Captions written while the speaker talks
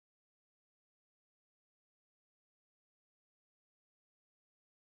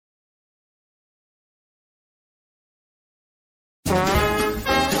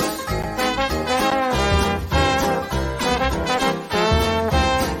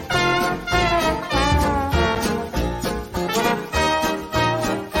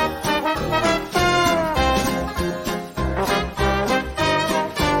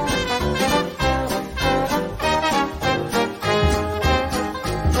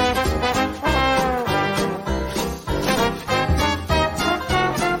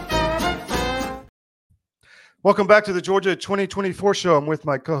Welcome back to the Georgia 2024 show. I'm with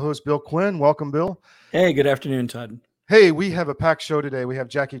my co-host, Bill Quinn. Welcome, Bill. Hey, good afternoon, Todd. Hey, we have a packed show today. We have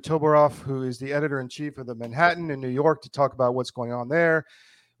Jackie Toboroff, who is the editor-in-chief of the Manhattan in New York, to talk about what's going on there.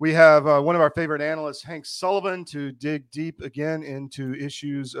 We have one of our favorite analysts, Hank Sullivan, to dig deep again into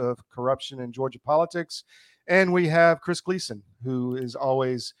issues of corruption in Georgia politics. And we have Chris Gleason, who is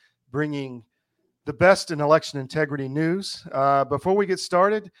always bringing the best in election integrity news. Before we get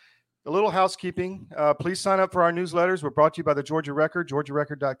started, a little housekeeping. Please sign up for our newsletters. We're brought to you by the Georgia Record,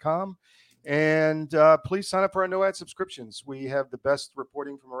 georgiarecord.com. And please sign up for our no-ad subscriptions. We have the best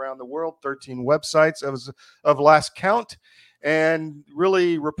reporting from around the world, 13 websites of last count, and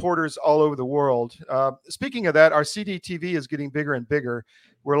really reporters all over the world. Speaking of that, our CDTV is getting bigger and bigger.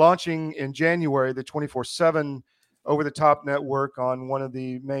 We're launching in January the 24/7 over-the-top network on one of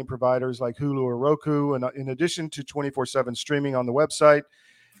the main providers like Hulu or Roku, and in addition to 24/7 streaming on the website.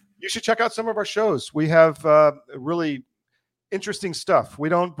 You should check out some of our shows. We have really interesting stuff. We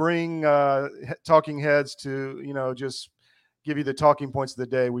don't bring talking heads to, just give you the talking points of the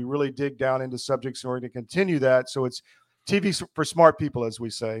day. We really dig down into subjects in order to continue that. So it's TV for smart people, as we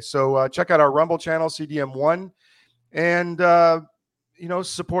say. So check out our Rumble channel, CDM1, and,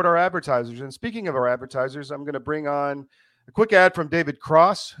 support our advertisers. And speaking of our advertisers, I'm going to bring on a quick ad from David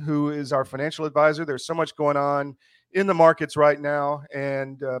Cross, who is our financial advisor. There's so much going on in the markets right now.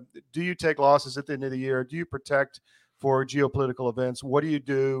 And do you take losses at the end of the year? Do you protect for geopolitical events? What do you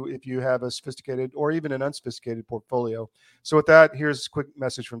do if you have a sophisticated or even an unsophisticated portfolio? So with that, here's a quick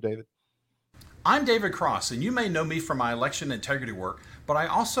message from David. I'm David Cross, and you may know me from my election integrity work, but I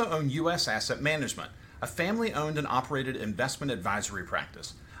also own U.S. Asset Management, a family-owned and operated investment advisory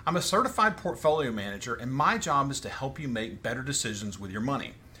practice. I'm a certified portfolio manager, and my job is to help you make better decisions with your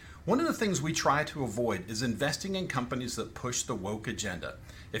money. One of the things we try to avoid is investing in companies that push the woke agenda.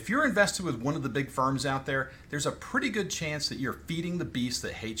 If you're invested with one of the big firms out there, there's a pretty good chance that you're feeding the beast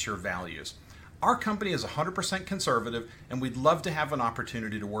that hates your values. Our company is 100% conservative, and we'd love to have an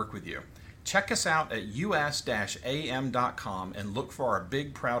opportunity to work with you. Check us out at us-am.com and look for our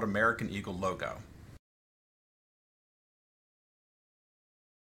big, proud American Eagle logo.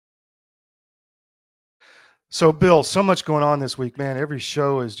 So, Bill, so much going on this week, man. Every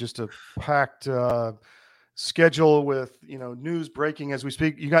show is just a packed schedule with, news breaking as we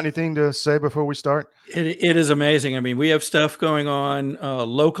speak. You got anything to say before we start? It is amazing. I mean, we have stuff going on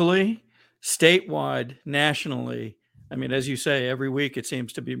locally, statewide, nationally. I mean, as you say, every week it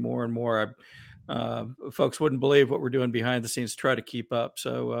seems to be more and more. Folks wouldn't believe what we're doing behind the scenes to try to keep up.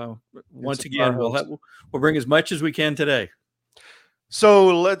 So once again, we'll bring as much as we can today.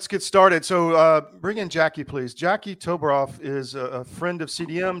 So let's get started. So bring in Jackie, please. Jackie Toboroff is a friend of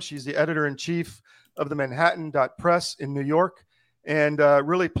CDM. She's the editor-in-chief of the Manhattan.press in New York, and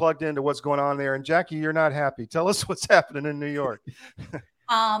really plugged into what's going on there. And Jackie, you're not happy. Tell us what's happening in New York.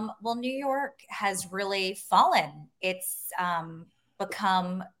 Well, New York has really fallen. It's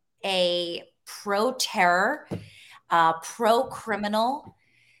become a pro-terror, pro-criminal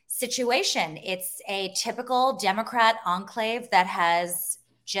situation. It's a typical Democrat enclave that has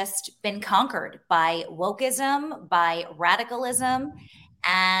just been conquered by wokeism, by radicalism,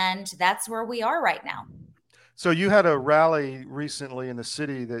 and that's where we are right now. So you had a rally recently in the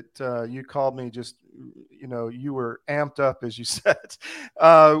city that you called me just, you were amped up, as you said.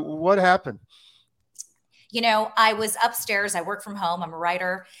 What happened? I was upstairs. I work from home. I'm a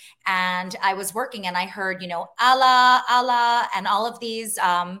writer. And I was working and I heard, Allah, Allah, and all of these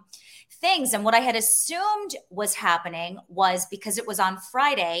things. And what I had assumed was happening was because it was on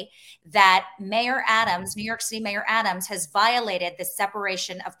Friday that Mayor Adams, New York City Mayor Adams, has violated the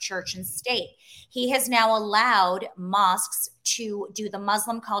separation of church and state. He has now allowed mosques to do the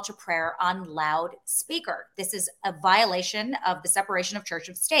Muslim call to prayer on loudspeaker. This is a violation of the separation of church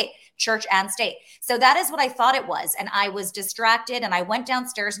and state. So that is what I thought it was. And I was distracted and I went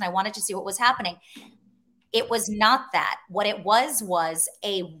downstairs and I wanted to see what was happening. It was not that. What it was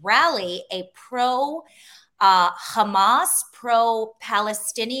a rally, a pro-Hamas,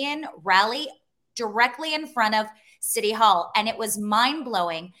 pro-Palestinian rally directly in front of City Hall. And it was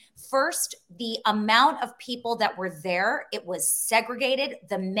mind-blowing. First, the amount of people that were there, it was segregated.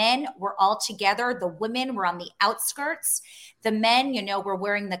 The men were all together. The women were on the outskirts. The men, were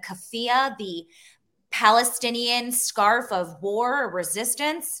wearing the keffiyeh, the Palestinian scarf of war or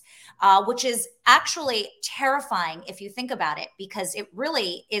resistance, which is actually terrifying if you think about it, because it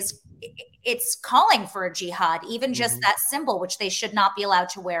really is, it's calling for a jihad, even just that symbol, which they should not be allowed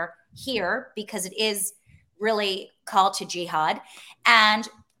to wear here because it is really called to jihad. And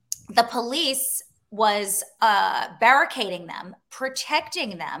the police barricading them,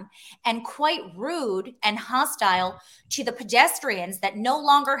 protecting them, and quite rude and hostile to the pedestrians that no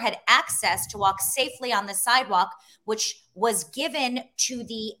longer had access to walk safely on the sidewalk, which was given to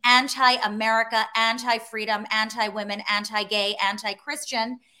the anti-America, anti-freedom, anti-women, anti-gay,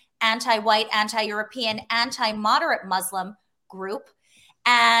 anti-Christian, anti-white, anti-European, anti-moderate Muslim group.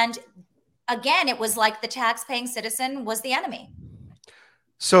 And again, it was like the tax-paying citizen was the enemy.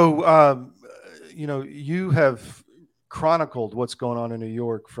 So, you have chronicled what's going on in New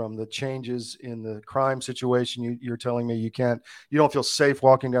York, from the changes in the crime situation. You're telling me you don't feel safe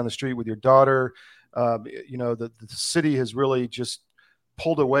walking down the street with your daughter. The city has really just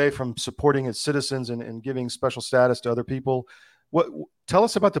pulled away from supporting its citizens and giving special status to other people. Tell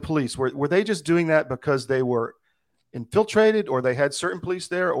us about the police. Were they just doing that because they were infiltrated, or they had certain police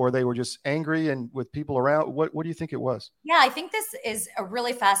there, or they were just angry and with people around? What do you think it was? Yeah, I think this is a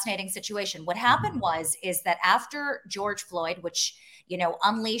really fascinating situation. What happened is that after George Floyd, which,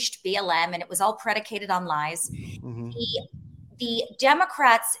 unleashed BLM, and it was all predicated on lies, the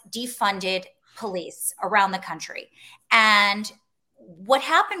Democrats defunded police around the country. And what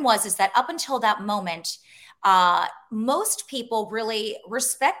happened is that up until that moment, most people really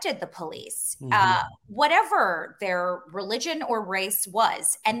respected the police, whatever their religion or race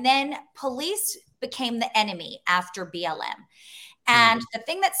was. And then police became the enemy after BLM. And the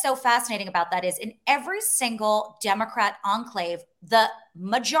thing that's so fascinating about that is, in every single Democrat enclave, the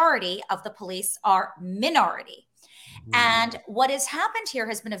majority of the police are minority. And what has happened here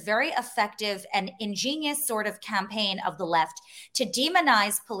has been a very effective and ingenious sort of campaign of the left to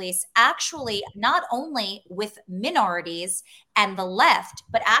demonize police, actually not only with minorities and the left,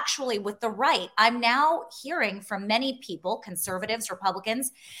 but actually with the right. I'm now hearing from many people, conservatives,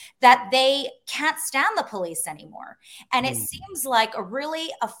 Republicans, that they can't stand the police anymore. And it seems like a really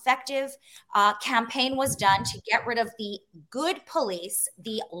effective campaign was done to get rid of the good police,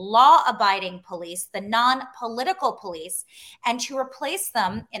 the law-abiding police, the non-political police, and to replace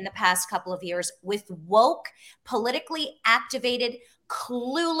them in the past couple of years with woke, politically activated,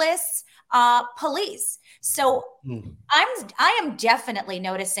 clueless police. So I am definitely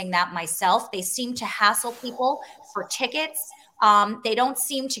noticing that myself. They seem to hassle people for tickets. They don't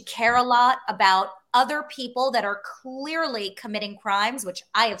seem to care a lot about other people that are clearly committing crimes, which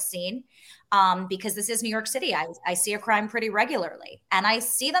I have seen, because this is New York City. I see a crime pretty regularly, and I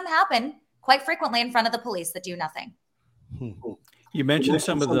see them happen quite frequently in front of the police that do nothing. You mentioned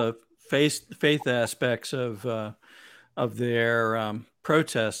some of the faith aspects of their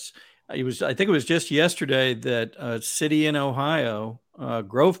protests. I think it was just yesterday that a city in Ohio,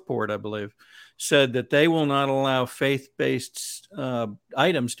 Groveport, I believe, said that they will not allow faith-based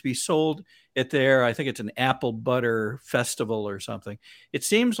items to be sold at their, I think it's an apple butter festival or something. It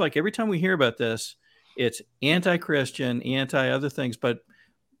seems like every time we hear about this, it's anti-Christian, anti-other things, but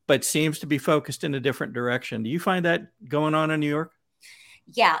seems to be focused in a different direction. Do you find that going on in New York?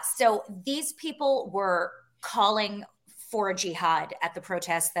 Yeah. So these people were calling for a jihad at the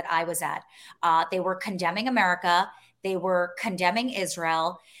protest that I was at. They were condemning America. They were condemning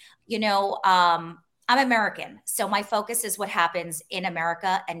Israel. I'm American, so my focus is what happens in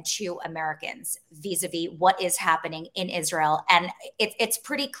America and to Americans vis-a-vis what is happening in Israel. And it's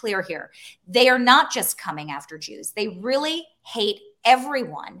pretty clear here. They are not just coming after Jews. They really hate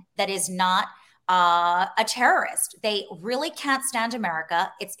everyone that is not a terrorist. They really can't stand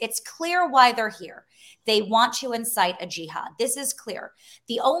America. It's clear why they're here. They want to incite a jihad. This is clear.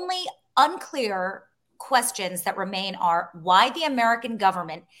 The only unclear questions that remain are why the American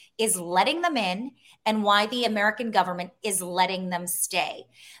government is letting them in and why the American government is letting them stay.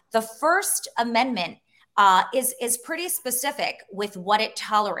 The First Amendment is pretty specific with what it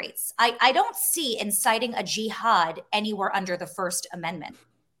tolerates. I don't see inciting a jihad anywhere under the First Amendment.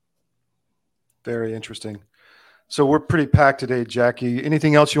 Very interesting. So we're pretty packed today, Jackie.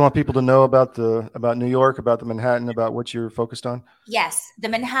 Anything else you want people to know about New York, about the Manhattan, about what you're focused on? Yes, the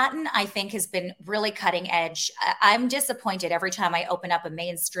Manhattan, I think, has been really cutting edge. I'm disappointed every time I open up a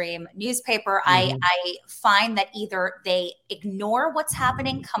mainstream newspaper. I find that either they ignore what's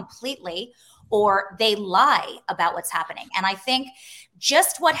happening completely or they lie about what's happening. And I think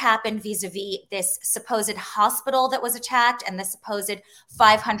just what happened vis-a-vis this supposed hospital that was attacked and the supposed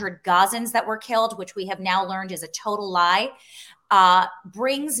 500 Gazans that were killed, which we have now learned is a total lie,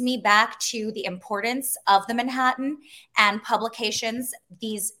 brings me back to the importance of the Manhattan and publications,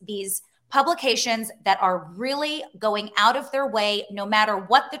 these publications that are really going out of their way, no matter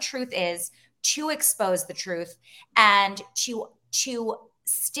what the truth is, to expose the truth and to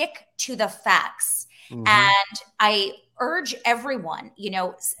stick to the facts. And I urge everyone,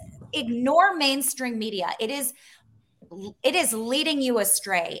 ignore mainstream media. It is leading you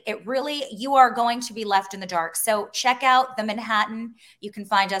astray. You are going to be left in the dark. So check out the Manhattan. You can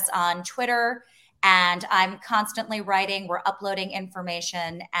find us on Twitter, and I'm constantly writing. We're uploading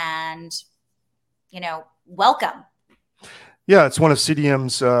information, and, welcome. Yeah, it's one of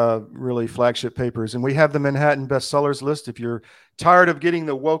CDM's really flagship papers. And we have the Manhattan bestsellers list. If you're tired of getting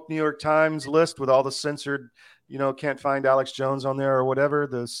the woke New York Times list with all the censored, can't find Alex Jones on there or whatever,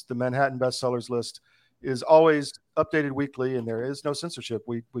 the Manhattan bestsellers list is always updated weekly, and there is no censorship.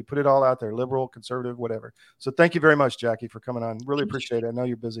 We put it all out there, liberal, conservative, whatever. So thank you very much, Jackie, for coming on. Really appreciate it. I know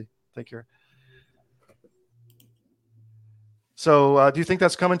you're busy. Take care. So do you think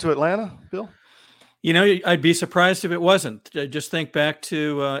that's coming to Atlanta, Bill? I'd be surprised if it wasn't. Just think back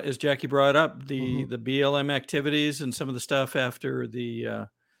to, as Jackie brought up, the BLM activities and some of the stuff after the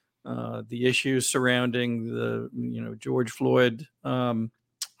issues surrounding the George Floyd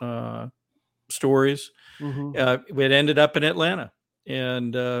stories. It ended up in Atlanta,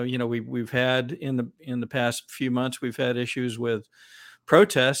 and we've had in the past few months, we've had issues with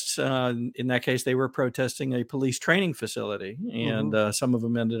protests. In that case, they were protesting a police training facility, and some of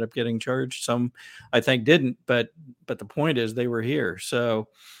them ended up getting charged. Some, I think, didn't. But the point is, they were here. So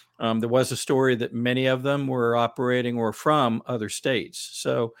there was a story that many of them were operating or from other states.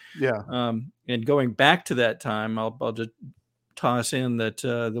 So and going back to that time, I'll just toss in that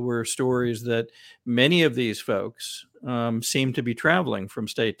there were stories that many of these folks seemed to be traveling from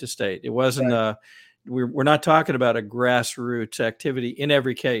state to state. It wasn't we're not talking about a grassroots activity in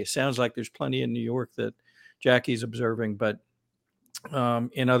every case. Sounds like there's plenty in New York that Jackie's observing, but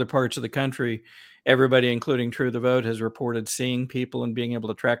in other parts of the country, everybody, including True the Vote, has reported seeing people and being able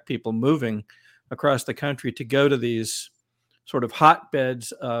to track people moving across the country to go to these sort of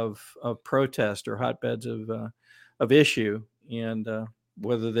hotbeds of protest or hotbeds of issue. And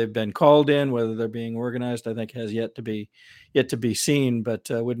whether they've been called in, whether they're being organized, I think has yet to be seen. But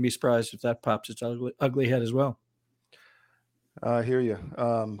wouldn't be surprised if that pops its ugly head as well. I hear you.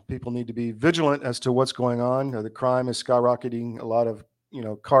 People need to be vigilant as to what's going on. The crime is skyrocketing. A lot of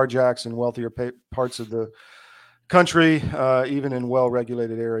carjacks in wealthier parts of the country, even in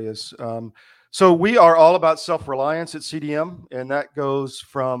well-regulated areas. So we are all about self-reliance at CDM, and that goes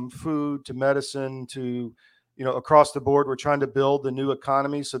from food to medicine to across the board. We're trying to build the new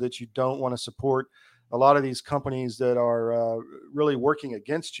economy so that you don't want to support a lot of these companies that are really working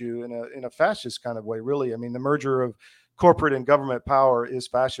against you in a fascist kind of way, really. I mean, the merger of corporate and government power is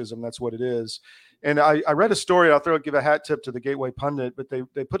fascism. That's what it is. And I read a story, I'll give a hat tip to the Gateway Pundit, but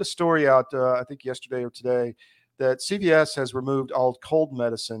they put a story out, I think yesterday or today, that CVS has removed all cold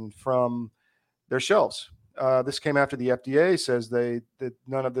medicine from their shelves. This came after the FDA says that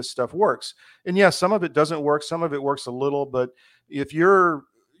none of this stuff works. And yes, some of it doesn't work. Some of it works a little, but if you're,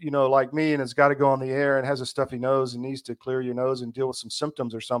 like me and has got to go on the air and has a stuffy nose and needs to clear your nose and deal with some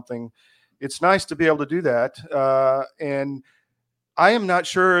symptoms or something, it's nice to be able to do that. And I am not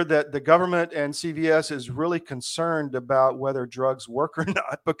sure that the government and CVS is really concerned about whether drugs work or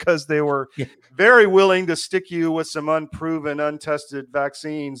not, because they were very willing to stick you with some unproven, untested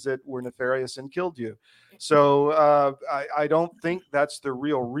vaccines that were nefarious and killed you. So I don't think that's the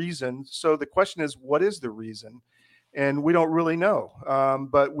real reason. So the question is, what is the reason? And we don't really know.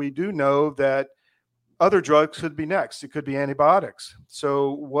 But we do know that other drugs could be next. It could be antibiotics.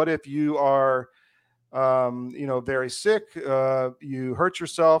 So what if you are very sick, you hurt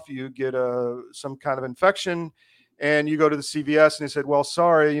yourself, you get some kind of infection, and you go to the CVS and they said, well,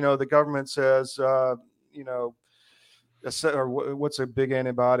 sorry, the government says, or what's a big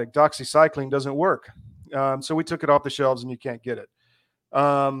antibiotic? Doxycycline doesn't work. So we took it off the shelves and you can't get it.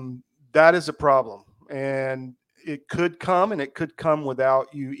 That is a problem. And it could come, and it could come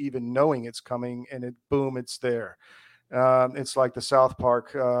without you even knowing it's coming, and boom, it's there. It's like the South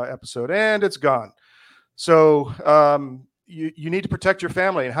Park episode, and it's gone. So you need to protect your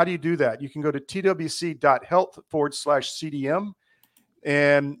family. And how do you do that? You can go to twc.health/CDM,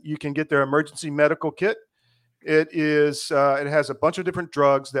 and you can get their emergency medical kit. It has a bunch of different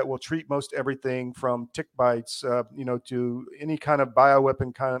drugs that will treat most everything from tick bites, to any kind of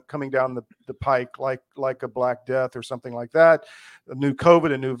bioweapon coming down the pike, like a Black Death or something like that. A new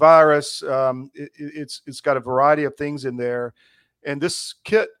COVID, a new virus. It's got a variety of things in there. And this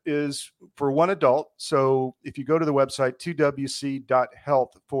kit is for one adult. So if you go to the website,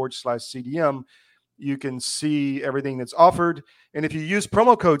 twc.health/CDM, you can see everything that's offered. And if you use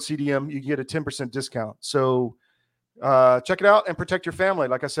promo code CDM, you get a 10% discount. So check it out and protect your family.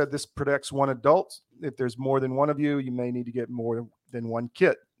 Like I said, this protects one adult. If there's more than one of you, you may need to get more than one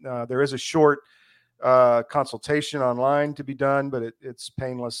kit. There is a short consultation online to be done, but it's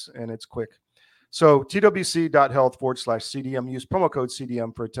painless and it's quick. So twc.health/CDM. Use promo code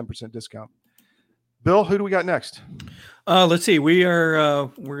CDM for a 10% discount. Bill, who do we got next? Let's see.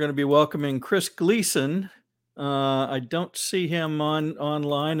 We're going to be welcoming Chris Gleason. I don't see him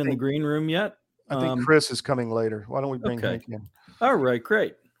online in the green room yet. I think Chris is coming later. Why don't we bring Hank in? All right,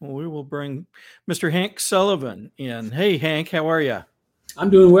 great. Well, we will bring Mr. Hank Sullivan in. Hey, Hank, how are you? I'm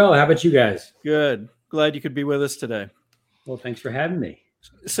doing well. How about you guys? Good. Glad you could be with us today. Well, thanks for having me.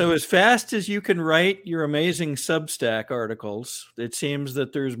 So as fast as you can write your amazing Substack articles, it seems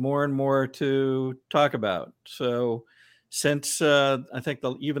that there's more and more to talk about. So since I think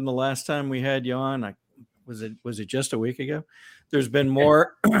even the last time we had you on, was it just a week ago? There's been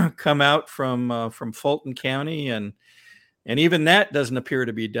more come out from Fulton County, and even that doesn't appear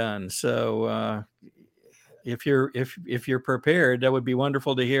to be done. So if you're prepared, that would be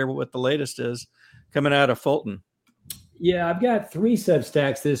wonderful to hear what the latest is coming out of Fulton. Yeah, I've got 3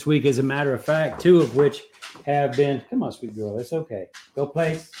 Substacks this week, as a matter of fact, 2 of which have been. Come on, sweet girl, it's okay. Go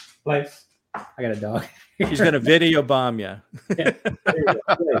place. I got a dog. He's going to video bomb you. Yeah,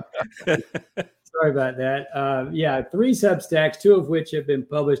 sorry about that. 3 Substacks, 2 of which have been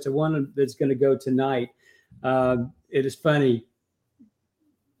published, and one that's going to go tonight. It is funny.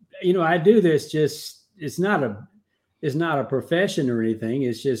 I do this just, it's not a profession or anything.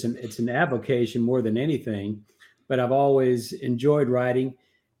 It's just it's an avocation more than anything. But I've always enjoyed writing,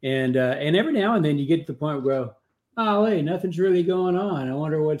 and every now and then you get to the point where, oh, hey, nothing's really going on. I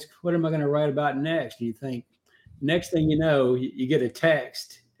wonder what am I going to write about next? And you think, next thing you know, you get a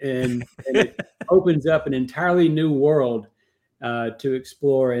text, and it opens up an entirely new world to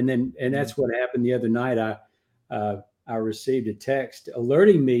explore. And that's what happened the other night. I received a text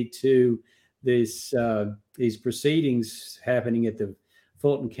alerting me to these proceedings happening at the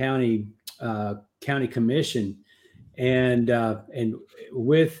Fulton County County Commission. And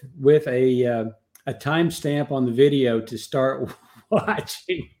with a timestamp on the video to start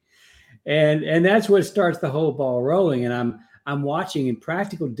watching, and that's what starts the whole ball rolling. And I'm watching in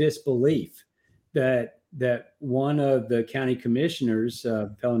practical disbelief that one of the county commissioners,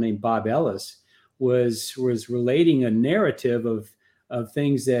 a fellow named Bob Ellis, was relating a narrative of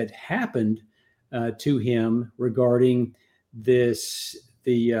things that happened to him regarding the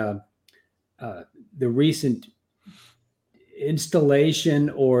recent installation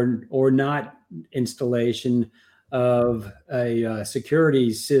or not installation of a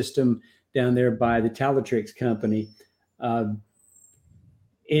security system down there by the Talatrix company,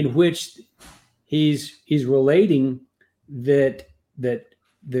 in which he's relating that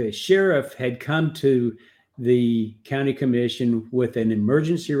the sheriff had come to the county commission with an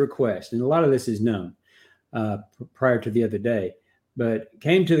emergency request, and a lot of this is known prior to the other day, but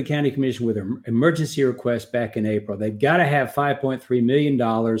came to the county commission with an emergency request back in April. They've got to have $5.3 million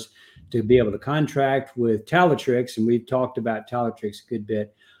to be able to contract with Talatrix, and we've talked about Talatrix a good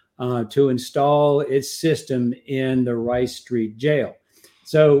bit, to install its system in the Rice Street jail.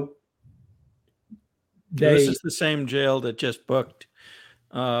 So this is the same jail that just booked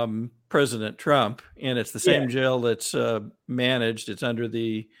President Trump, and it's the same jail that's managed. It's under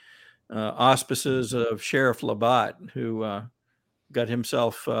the auspices of Sheriff Labatt, who got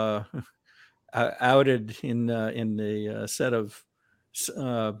himself outed in the set of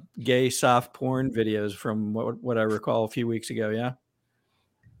gay soft porn videos from what I recall a few weeks ago. Yeah.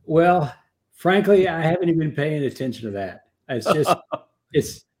 Well, frankly, I haven't even been paying attention to that. It's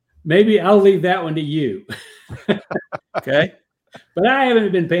just, maybe I'll leave that one to you. Okay. But I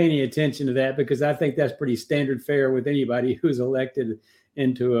haven't been paying any attention to that because I think that's pretty standard fare with anybody who's elected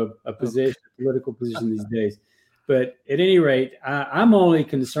into a position, a political position these days. But at any rate, I'm only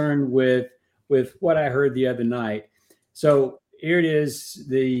concerned with what I heard the other night. So here it is.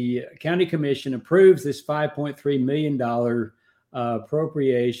 The county commission approves this $5.3 million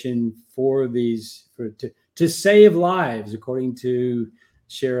appropriation for to save lives, according to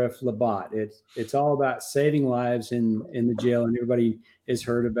Sheriff Labatt. It's all about saving lives in the jail, and everybody has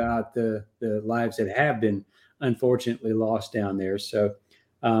heard about the lives that have been unfortunately lost down there. So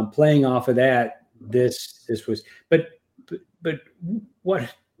playing off of that, this was, but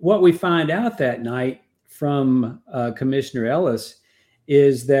what we find out that night from Commissioner Ellis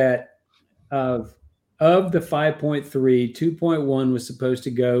is that of the 5.3, 2.1 was supposed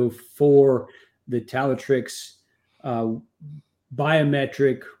to go for the Talatrix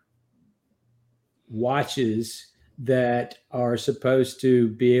biometric watches that are supposed to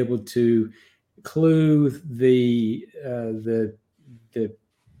be able to clue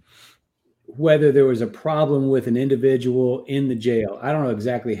whether there was a problem with an individual in the jail. I don't know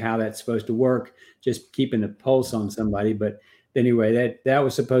exactly how that's supposed to work, just keeping a pulse on somebody. But anyway, that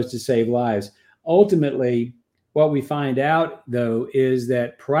was supposed to save lives. Ultimately, what we find out, though, is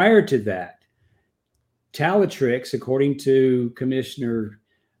that prior to that, Talatrix, according to Commissioner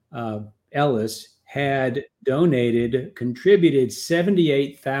Ellis, had contributed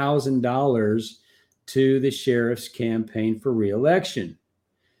 $78,000 to the sheriff's campaign for reelection.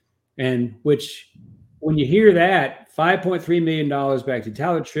 And which, when you hear that, $5.3 million back to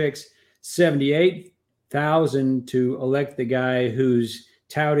Talatrix, $78,000 to elect the guy who's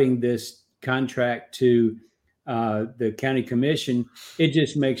touting this contract to the county commission, it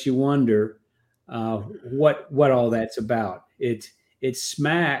just makes you wonder what all that's about. It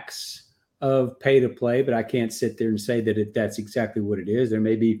smacks of pay to play, but I can't sit there and say that that's exactly what it is. There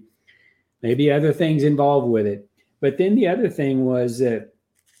may be other things involved with it. But then the other thing was that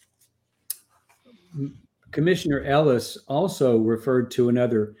Commissioner Ellis also referred to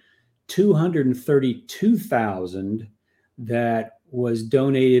another $232,000 that was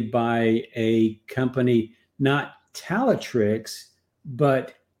donated by a company, not Talatrix,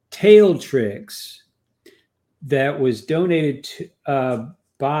 but Tailtrix, that was donated from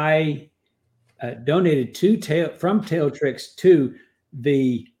Tailtrix to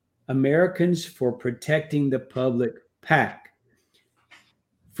the Americans for Protecting the Public PAC.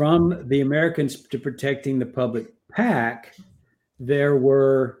 From the Americans to Protecting the Public PAC, there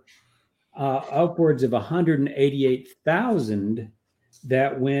were upwards of $188,000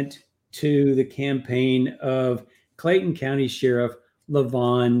 that went to the campaign of Clayton County Sheriff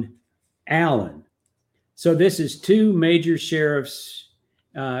LaVon Allen. So this is two major sheriffs'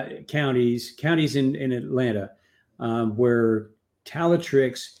 counties in Atlanta, where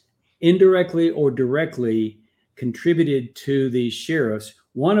Talatrix indirectly or directly contributed to the sheriffs,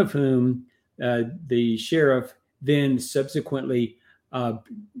 one of whom the sheriff then subsequently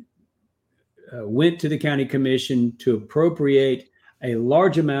went to the county commission to appropriate a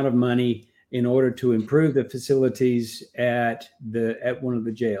large amount of money in order to improve the facilities at one of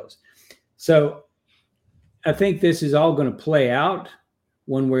the jails. So I think this is all going to play out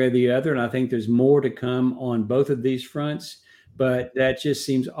one way or the other, and I think there's more to come on both of these fronts. But that just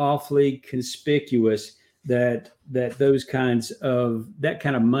seems awfully conspicuous that that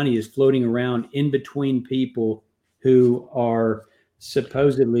kind of money is floating around in between people who are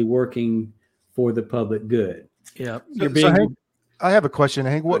supposedly working for the public good. Yeah. Hank, I have a question,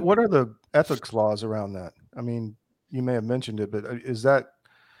 Hank. What are the ethics laws around that? I mean, you may have mentioned it, but is that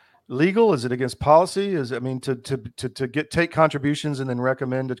legal? Is it against policy? To take contributions and then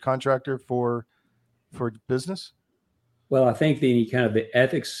recommend a contractor for business? Well, I think any kind of the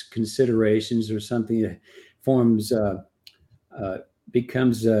ethics considerations or something that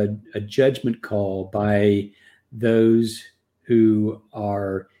becomes a judgment call by those who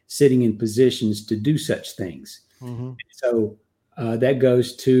are sitting in positions to do such things. Mm-hmm. So that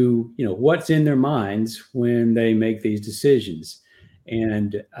goes to, what's in their minds when they make these decisions.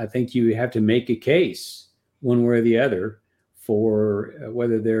 And I think you have to make a case one way or the other for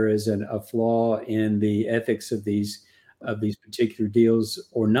whether there is a flaw in the ethics of these particular deals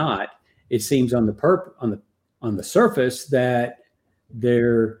or not. It seems on the surface that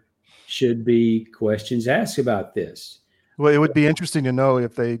there should be questions asked about this. Well, it would be interesting to know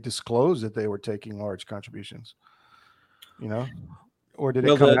if they disclosed that they were taking large contributions, or did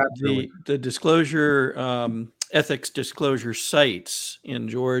it come after? The disclosure, ethics disclosure sites in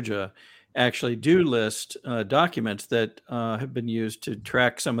Georgia actually do list documents that have been used to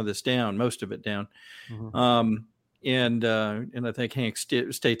track some of this down, most of it down. Mm-hmm. And I think Hank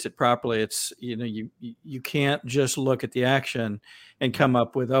states it properly. It's, you can't just look at the action and come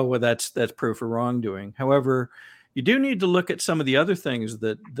up with, that's proof of wrongdoing. However, you do need to look at some of the other things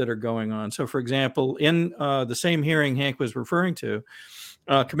that are going on. So, for example, in the same hearing Hank was referring to,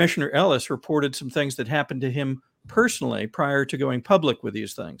 Commissioner Ellis reported some things that happened to him personally prior to going public with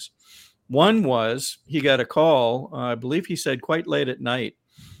these things. One was he got a call, I believe he said quite late at night,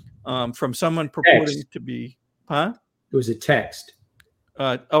 from someone purporting to be, It was a text.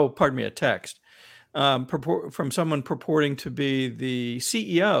 A text. From someone purporting to be the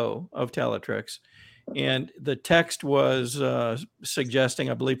CEO of Talatrix. And the text was suggesting,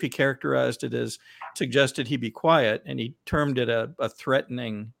 I believe he characterized it as suggested he be quiet, and he termed it a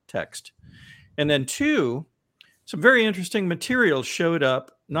threatening text. And then two, some very interesting materials showed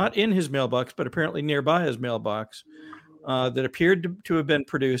up, not in his mailbox, but apparently nearby his mailbox, that appeared to have been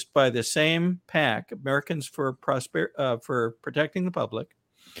produced by the same PAC, Americans for Protecting the Public,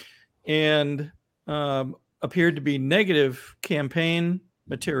 and appeared to be negative campaign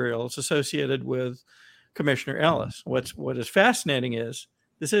materials associated with Commissioner Ellis. What is fascinating is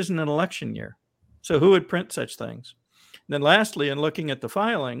this isn't an election year. So who would print such things? And then lastly, in looking at the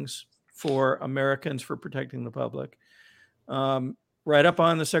filings for Americans for Protecting the Public, right up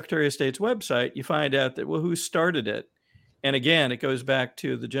on the Secretary of State's website, you find out that, well, who started it? And again, it goes back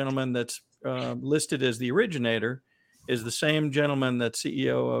to the gentleman that's listed as the originator is the same gentleman that's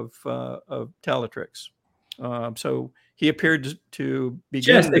CEO of Teletrix. So he appeared to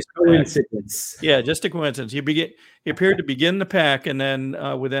begin. Just a coincidence. Yeah, just a coincidence. He appeared to begin the pack, and then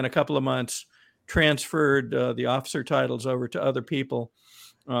within a couple of months, transferred the officer titles over to other people,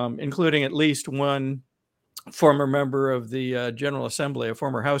 including at least one former member of the General Assembly, a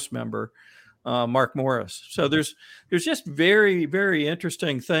former House member, Mark Morris. So there's just very, very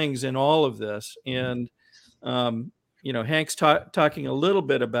interesting things in all of this. And, Hank's talking a little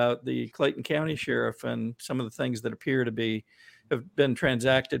bit about the Clayton County Sheriff and some of the things that appear to have been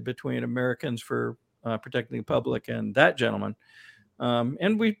transacted between Americans for Protecting the Public and that gentleman.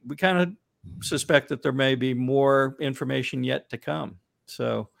 And we kind of suspect that there may be more information yet to come.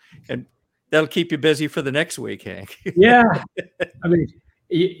 So, and that'll keep you busy for the next week, Hank. Yeah. I mean,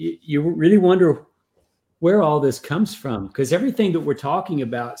 you really wonder where all this comes from, because everything that we're talking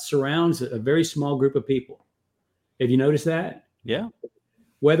about surrounds a very small group of people. Have you noticed that? Yeah.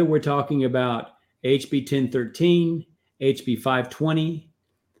 Whether we're talking about HB 1013, HB 520,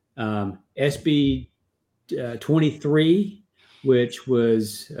 SB 23, which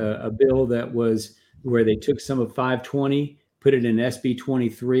was a bill that was where they took some of 520, put it in SB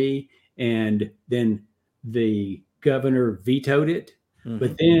 23, and then the governor vetoed it,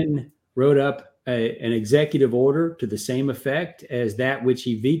 but then wrote up an executive order to the same effect as that which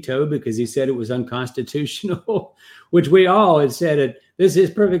he vetoed because he said it was unconstitutional, which we all had said this is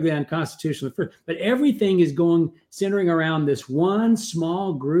perfectly unconstitutional. But everything is centering around this one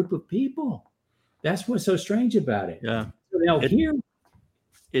small group of people. That's what's so strange about it. Yeah. So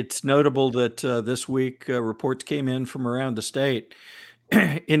it's notable that this week reports came in from around the state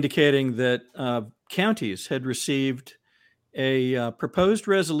indicating that counties had received a proposed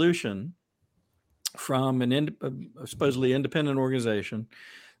resolution from a supposedly independent organization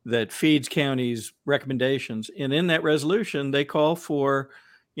that feeds counties recommendations. And in that resolution, they call for,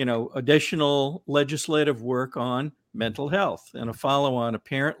 additional legislative work on mental health and a follow-on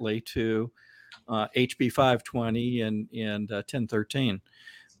apparently to HB 520 and 1013.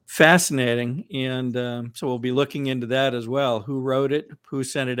 Fascinating. And so we'll be looking into that as well. Who wrote it? Who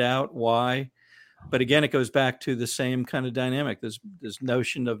sent it out? Why? But again, it goes back to the same kind of dynamic. This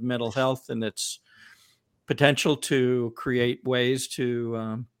notion of mental health and its potential to create ways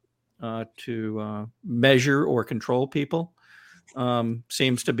to measure or control people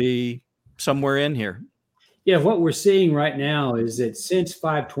seems to be somewhere in here. Yeah, what we're seeing right now is that since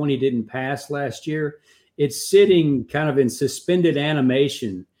 520 didn't pass last year, it's sitting kind of in suspended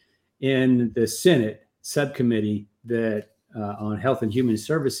animation in the Senate subcommittee that on Health and Human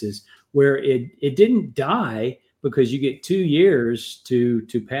Services, where it didn't die because you get 2 years to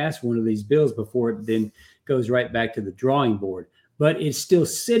pass one of these bills before it then goes right back to the drawing board. But it's still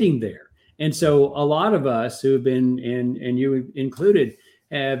sitting there. And so a lot of us who have been, and you included,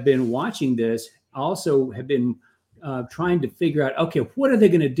 have been watching this, also have been trying to figure out, okay, what are they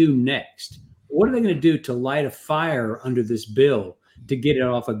going to do next? What are they going to do to light a fire under this bill to get it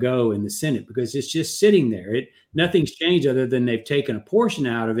off a go in the Senate? Because it's just sitting there. Nothing's changed other than they've taken a portion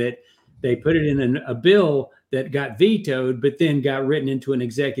out of it. They put it in a bill that got vetoed, but then got written into an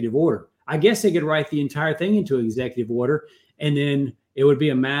executive order. I guess they could write the entire thing into an executive order, and then it would be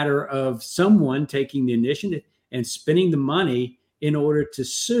a matter of someone taking the initiative and spending the money in order to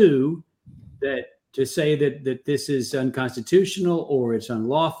sue that, to say that this is unconstitutional or it's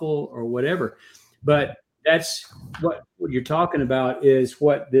unlawful or whatever. But that's what you're talking about, is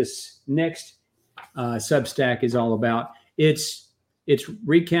what this next Substack is all about. It's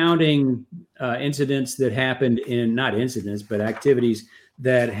recounting incidents that happened not incidents, but activities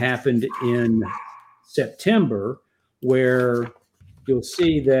that happened in September, where you'll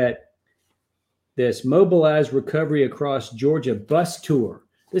see that this Mobilized Recovery Across Georgia bus tour.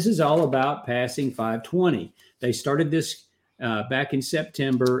 This is all about passing 520. They started this back in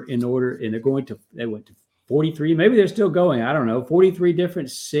September and they went to 43, maybe they're still going, I don't know, 43 different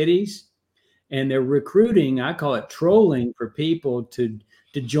cities. And they're recruiting, I call it trolling, for people to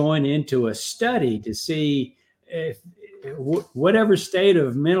join into a study to see if whatever state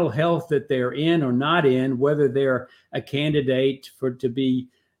of mental health that they're in or not in, whether they're a candidate to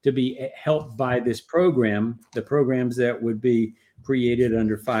be helped by this program, the programs that would be created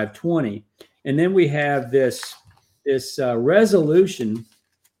under 520. And then we have this resolution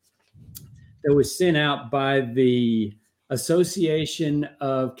that was sent out by the Association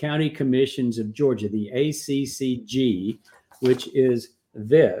of County Commissions of Georgia, the ACCG, which is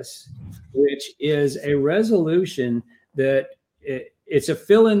a resolution that it's a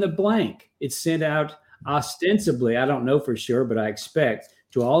fill in the blank. It's sent out ostensibly, I don't know for sure, but I expect,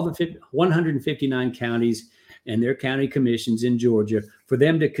 to all the 159 counties and their county commissions in Georgia for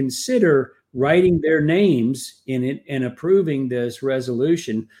them to consider writing their names in it and approving this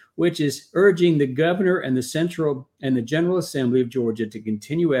resolution, which is urging the governor and the General Assembly of Georgia to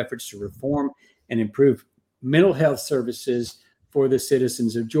continue efforts to reform and improve mental health services for the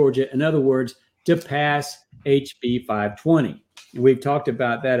citizens of Georgia. In other words, to pass HB 520. We've talked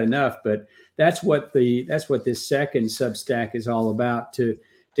about that enough, but that's what this second Substack is all about, to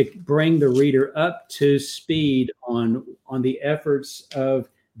bring the reader up to speed on the efforts of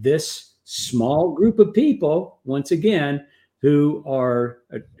this small group of people, once again, who are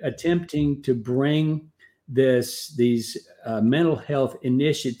attempting to bring these mental health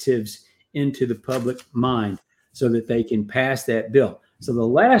initiatives into the public mind so that they can pass that bill. So the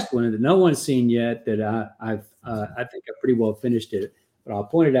last one that no one's seen yet, that I think I pretty well finished it, but I'll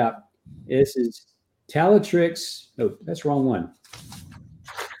point it out. This is Talatrix. Oh, that's the wrong one.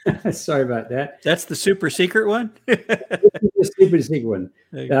 Sorry about that. That's the super secret one? This is the super secret one.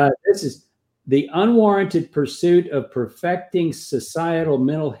 This is the unwarranted pursuit of perfecting societal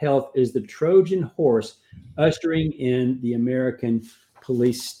mental health is the Trojan horse ushering in the American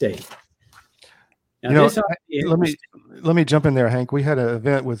police state. Now, let me jump in there, Hank. We had an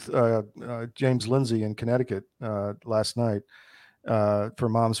event with James Lindsay in Connecticut last night for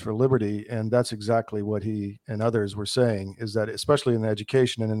Moms for Liberty, and that's exactly what he and others were saying, is that especially in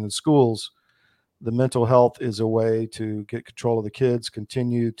education and in the schools, the mental health is a way to get control of the kids,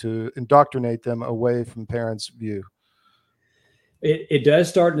 continue to indoctrinate them away from parents' view. It does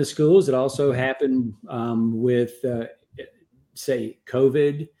start in the schools. It also happened with, say,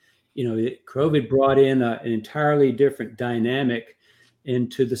 COVID. COVID brought in an entirely different dynamic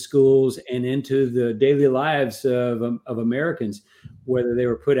into the schools and into the daily lives of Americans, whether they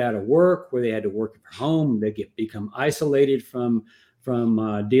were put out of work, where they had to work from home, they become isolated from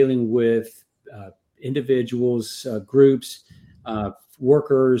dealing with individuals, groups,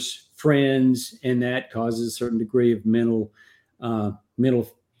 workers, friends, and that causes a certain degree of mental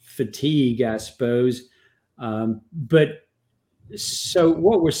fatigue, I suppose. But so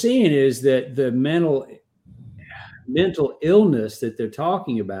what we're seeing is that the mental illness that they're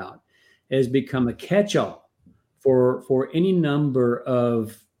talking about has become a catch-all for any number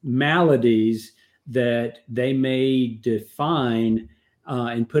of maladies that they may define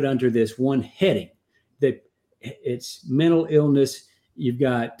and put under this one heading, that it's mental illness. You've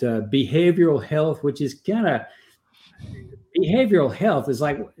got behavioral health, which is behavioral health is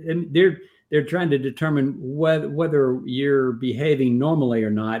like they're trying to determine whether you're behaving normally or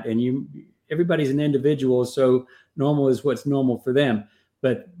not. And everybody's an individual, so normal is what's normal for them.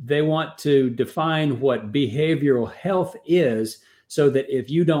 But they want to define what behavioral health is, so that if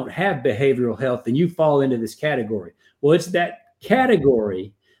you don't have behavioral health, then you fall into this category. Well, it's that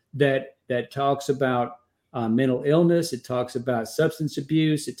category that talks about mental illness. It talks about substance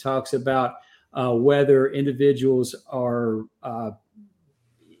abuse. It talks about whether individuals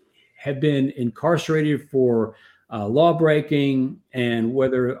have been incarcerated for law breaking, and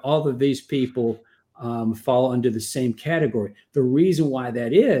whether all of these people fall under the same category. The reason why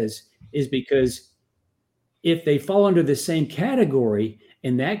that is because if they fall under the same category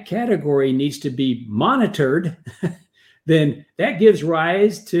and that category needs to be monitored, then that gives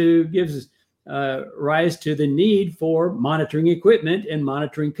rise to the need for monitoring equipment and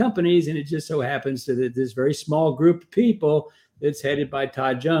monitoring companies. And it just so happens that this very small group of people that's headed by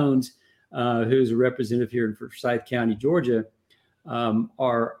Todd Jones, who's a representative here in Forsyth County, Georgia,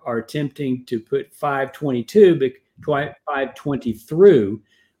 are attempting to put 520 through,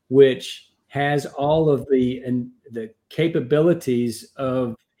 which has all of the capabilities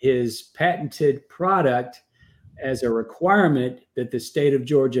of his patented product as a requirement that the state of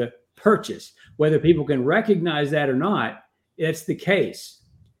Georgia purchase. Whether people can recognize that or not, it's the case.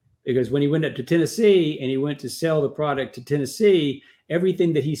 Because when he went up to Tennessee and he went to sell the product to Tennessee,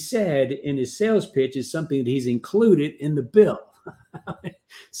 everything that he said in his sales pitch is something that he's included in the bill.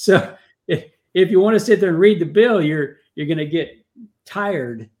 So if you want to sit there and read the bill, you're going to get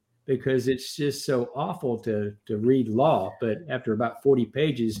tired, because it's just so awful to read law. But after about 40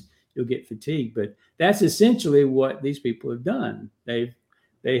 pages, you'll get fatigued. But that's essentially what these people have done.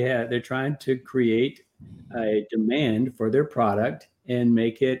 They're trying to create a demand for their product and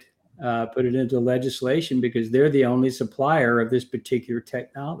make it put it into legislation, because they're the only supplier of this particular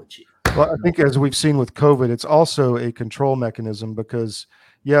technology. Well, I think as we've seen with COVID, it's also a control mechanism because,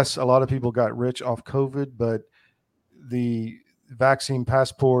 yes, a lot of people got rich off COVID, but the vaccine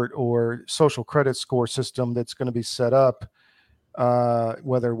passport or social credit score system that's going to be set up,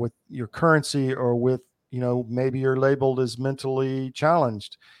 whether with your currency or with, maybe you're labeled as mentally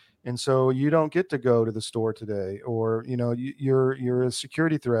challenged. And so you don't get to go to the store today, or, you're a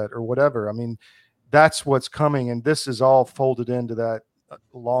security threat or whatever. I mean, that's what's coming. And this is all folded into that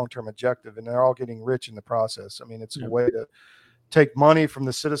long-term objective, and they're all getting rich in the process. I mean, it's a way to take money from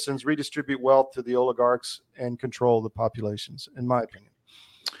the citizens, redistribute wealth to the oligarchs, and control the populations, in my opinion.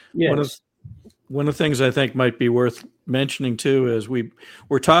 Yes. One of the things I think might be worth mentioning too is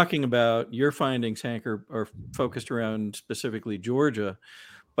we're talking about your findings, Hank, are focused around specifically Georgia.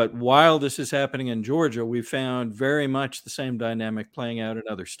 But while this is happening in Georgia, we found very much the same dynamic playing out in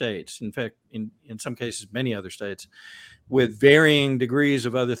other states. In fact, in some cases, many other states, with varying degrees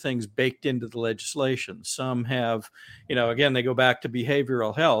of other things baked into the legislation. Some have, again, they go back to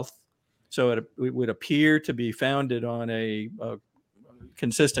behavioral health. So it would appear to be founded on a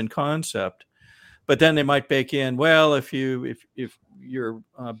consistent concept. But then they might bake in, well, if your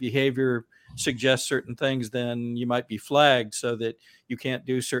behavior suggests certain things, then you might be flagged so that you can't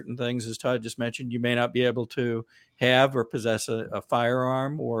do certain things. As Todd just mentioned, you may not be able to have or possess a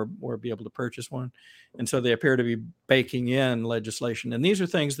firearm or be able to purchase one. And so they appear to be baking in legislation. And these are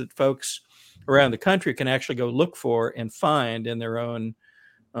things that folks around the country can actually go look for and find in their own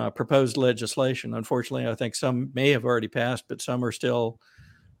proposed legislation. Unfortunately, I think some may have already passed, but some are still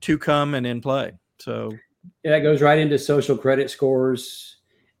to come and in play. So that goes right into social credit scores.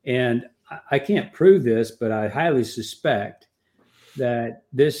 And I can't prove this, but I highly suspect that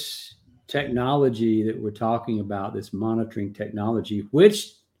this technology that we're talking about, this monitoring technology,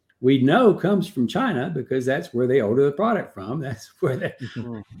 which we know comes from China because that's where they order the product from. That's where they.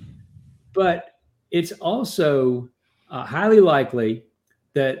 But it's also highly likely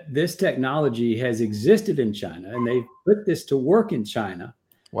that this technology has existed in China and they've put this to work in China.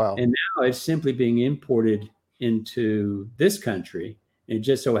 Wow. And now it's simply being imported into this country. And it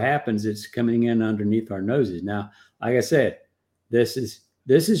just so happens it's coming in underneath our noses. Now, like I said, this is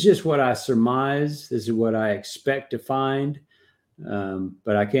just what I surmise. This is what I expect to find.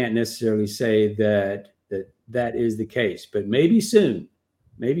 But I can't necessarily say that is the case. But maybe soon.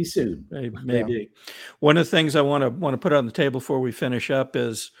 Maybe. Yeah. One of the things I want to put on the table before we finish up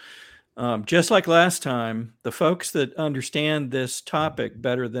is just like last time, the folks that understand this topic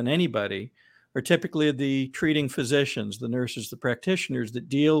better than anybody are typically the treating physicians, the nurses, the practitioners that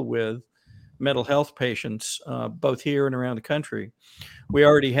deal with mental health patients, both here and around the country. We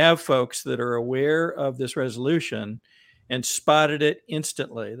already have folks that are aware of this resolution and spotted it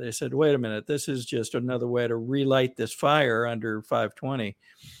instantly. They said, wait a minute, this is just another way to relight this fire under 520.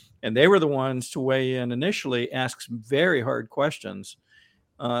 And they were the ones to weigh in initially, ask some very hard questions,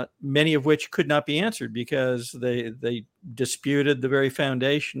 many of which could not be answered because they disputed the very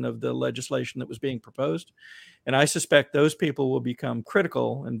foundation of the legislation that was being proposed. And I suspect those people will become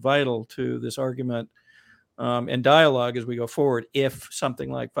critical and vital to this argument and dialogue as we go forward if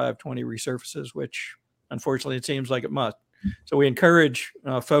something like 520 resurfaces, which unfortunately it seems like it must. So we encourage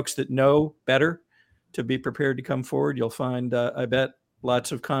folks that know better to be prepared to come forward. You'll find, I bet,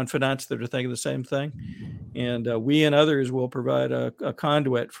 lots of confidants that are thinking the same thing. And we and others will provide a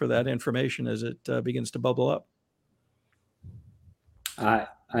conduit for that information as it begins to bubble up. I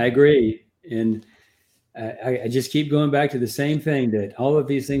agree. And I just keep going back to the same thing, that all of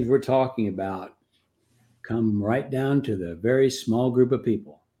these things we're talking about come right down to the very small group of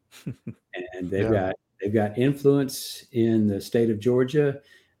people. And they've got influence in the state of Georgia,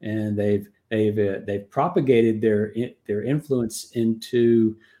 and they've propagated their influence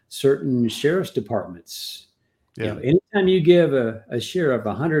into certain sheriff's departments. Yeah. Anytime you give a sheriff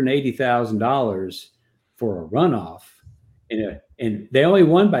 $180,000 for a runoff, and they only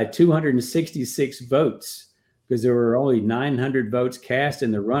won by 266 votes because there were only 900 votes cast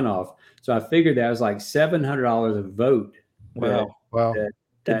in the runoff. So I figured that was like $700 a vote. Wow.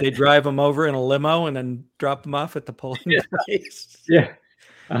 Did they drive them over in a limo and then drop them off at the polling place? Yeah.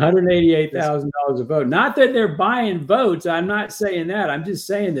 $188,000 a vote. Not that they're buying votes. I'm not saying that. I'm just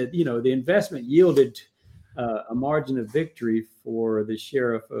saying that, the investment yielded a margin of victory for the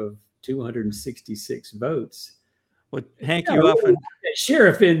sheriff of 266 votes. Well, Hank, you often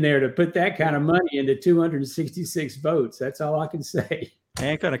sheriff in there to put that kind of money into 266 votes. That's all I can say.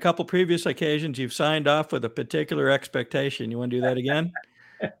 Hank, on a couple previous occasions, you've signed off with a particular expectation. You want to do that again?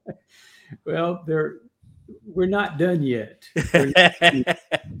 Well, we're not done yet. We're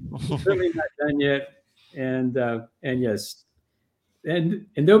certainly not done yet. And yes, And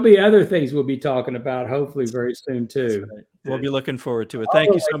there'll be other things we'll be talking about hopefully very soon too. Right. We'll be looking forward to it.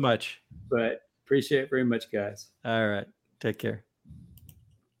 Thank you so much. But appreciate it very much, guys. All right. Take care.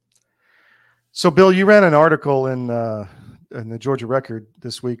 So, Bill, you ran an article in the Georgia Record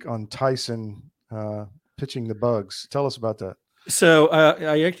this week on Tyson pitching the bugs. Tell us about that. So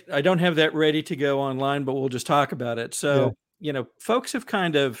I don't have that ready to go online, but we'll just talk about it. So, folks have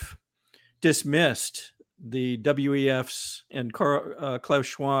kind of dismissed the WEF's and Klaus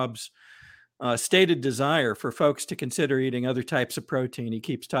Schwab's stated desire for folks to consider eating other types of protein. He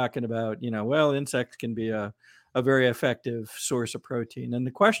keeps talking about, insects can be a very effective source of protein. And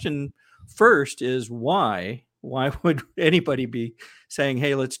the question first is why? Why would anybody be saying,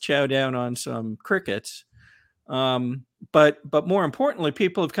 hey, let's chow down on some crickets? But more importantly,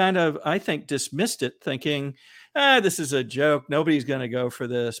 people have kind of, I think, dismissed it, thinking, this is a joke. Nobody's going to go for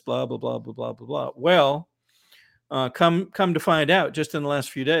this, blah, blah, blah, blah, blah, blah, blah. Well, come to find out, just in the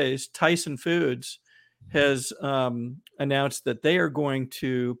last few days, Tyson Foods has announced that they are going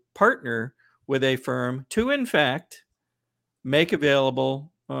to partner with a firm to, in fact, make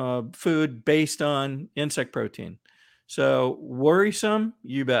available food based on insect protein. So worrisome,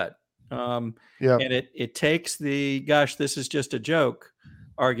 you bet. And it takes the, gosh, this is just a joke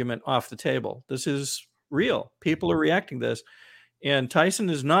argument off the table. This is real. People are reacting to this. And Tyson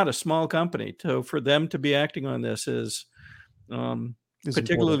is not a small company. So for them to be acting on this is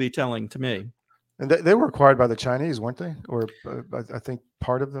particularly telling to me. And they were acquired by the Chinese, weren't they? Or I think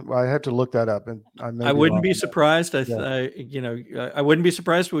part of them. I have to look that up. And I wouldn't be surprised. I wouldn't be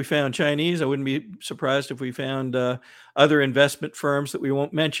surprised if we found Chinese. I wouldn't be surprised if we found other investment firms that we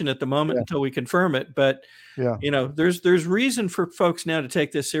won't mention at the moment until we confirm it. But there's reason for folks now to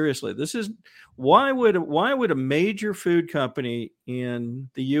take this seriously. This is why would a major food company in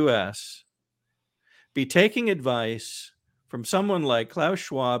the U.S. be taking advice from someone like Klaus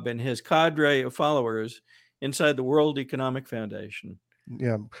Schwab and his cadre of followers inside the World Economic Foundation?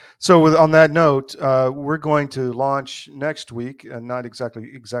 Yeah. So on that note, we're going to launch next week, and not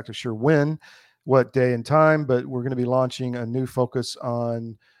exactly sure when, what day and time, but we're going to be launching a new focus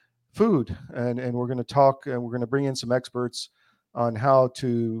on food, and we're going to talk, and we're going to bring in some experts on how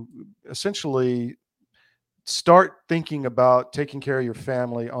to essentially start thinking about taking care of your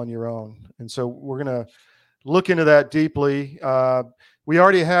family on your own. And so we're going to look into that deeply. We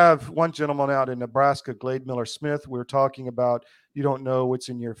already have one gentleman out in Nebraska, Glade Miller Smith. We're talking about you don't know what's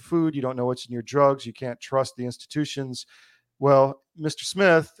in your food. You don't know what's in your drugs. You can't trust the institutions. Well, Mr.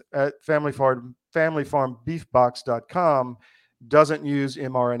 Smith at familyfarmbeefbox.com doesn't use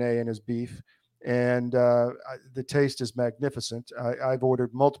mRNA in his beef. And the taste is magnificent. I've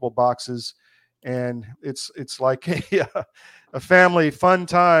ordered multiple boxes, and it's like a family fun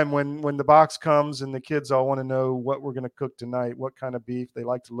time when the box comes and the kids all want to know what we're going to cook tonight, what kind of beef. They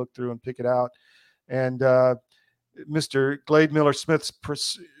like to look through and pick it out. And Mr. Glade Miller Smith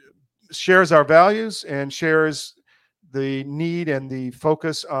shares our values and shares the need and the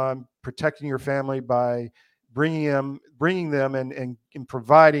focus on protecting your family by bringing them and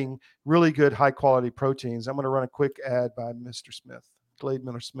providing really good high quality proteins. I'm going to run a quick ad by Mr. Smith, Glade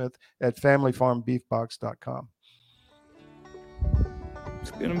Miller Smith at familyfarmbeefbox.com.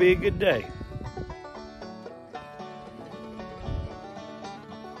 It's going to be a good day.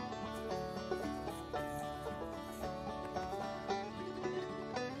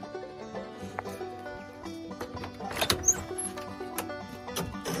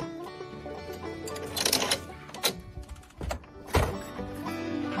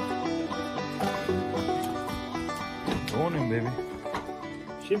 Morning, baby.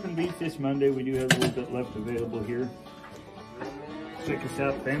 Shipping beef this Monday. We do have a little bit left available here. Check us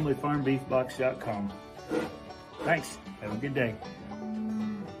out, familyfarmbeefbox.com. Thanks. Have a good day.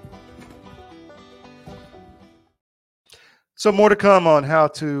 So more to come on how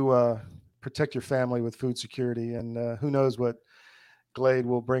to protect your family with food security, and who knows what Glade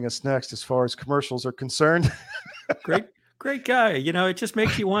will bring us next as far as commercials are concerned. Great guy. It just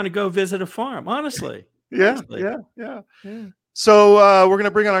makes you want to go visit a farm, honestly. Yeah. So we're going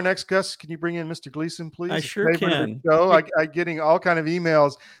to bring on our next guest. Can you bring in Mr. Gleason, please? I sure can. I'm getting all kind of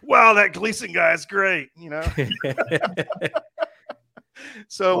emails. Wow, that Gleason guy is great.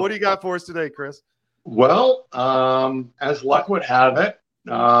 So what do you got for us today, Chris? Well, as luck would have it,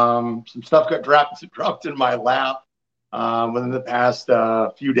 some stuff got dropped in my lap within the past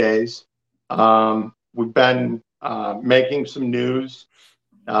few days. We've been making some news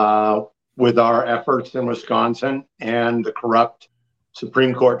with our efforts in Wisconsin and the corrupt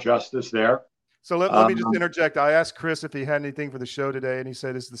Supreme Court justice there. So let me just interject. I asked Chris if he had anything for the show today, and he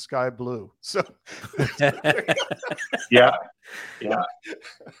said, "Is the sky blue?" So, yeah.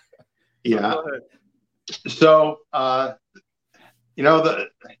 So, the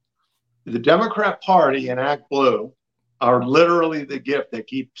Democrat Party and Act Blue are literally the gift that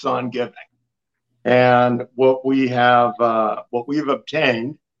keeps on giving. And what we've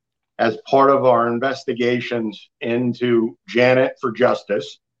obtained as part of our investigations into Janet for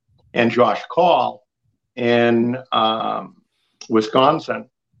Justice and Josh Call in Wisconsin,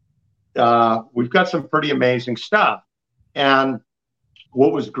 we've got some pretty amazing stuff. And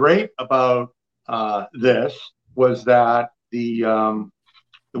what was great about this was that the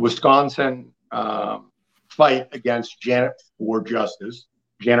Wisconsin fight against Janet for Justice,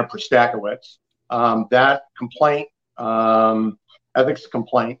 Janet Prostakowicz, that complaint, ethics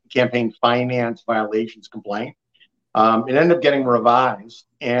complaint, campaign finance violations complaint, it ended up getting revised,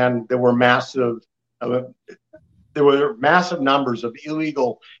 and there were massive numbers of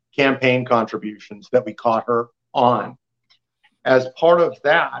illegal campaign contributions that we caught her on. As part of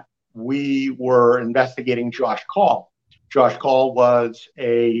that, we were investigating Josh Call. Josh Call was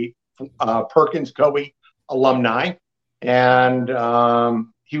a Perkins Coie alumni, and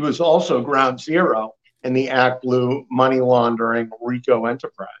he was also ground zero in the Act Blue money laundering RICO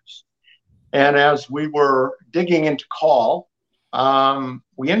enterprise. And as we were digging into Call,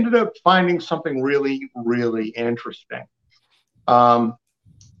 we ended up finding something really, really interesting. Some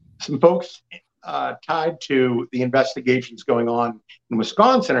folks tied to the investigations going on in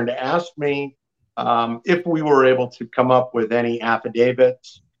Wisconsin and asked me if we were able to come up with any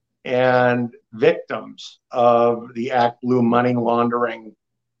affidavits and victims of the Act Blue money laundering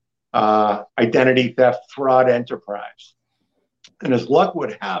identity theft fraud enterprise. And as luck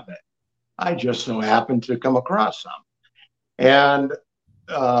would have it, I just so happened to come across some. And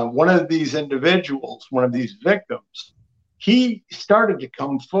one of these individuals, one of these victims, he started to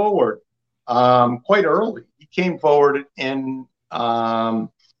come forward quite early. He came forward in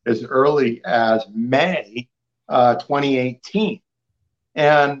as early as May 2018.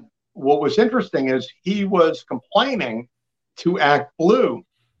 And what was interesting is he was complaining to Act Blue,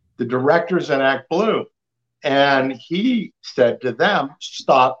 the directors at Act Blue. And he said to them,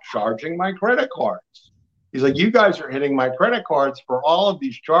 stop charging my credit cards. He's like, you guys are hitting my credit cards for all of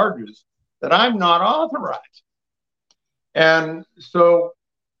these charges that I'm not authorized. And so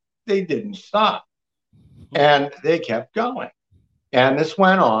they didn't stop. And they kept going. And this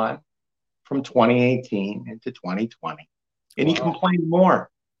went on from 2018 into 2020. And he complained more.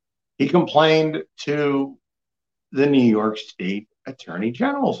 He complained to the New York State Attorney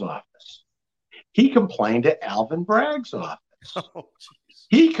General's office. He complained to Alvin Bragg's office. Oh,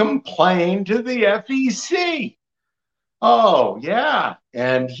 he complained to the FEC. Oh, yeah.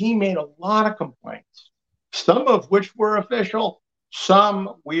 And he made a lot of complaints, some of which were official.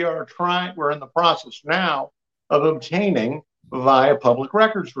 Some we're in the process now of obtaining via public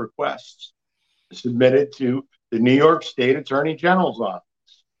records requests submitted to the New York State Attorney General's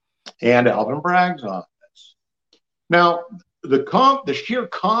office and Alvin Bragg's office. Now, the sheer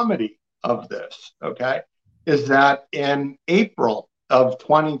comedy of this, okay, is that in April of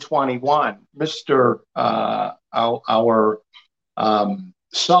 2021, Mr. Our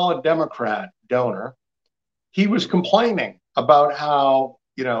solid Democrat donor, he was complaining about how,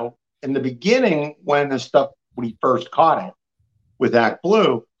 in the beginning, when he first caught it with Act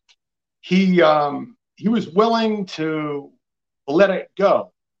Blue, he was willing to let it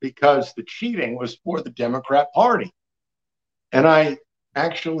go because the cheating was for the Democrat Party. And I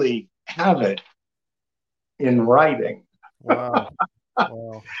actually have it in writing. wow.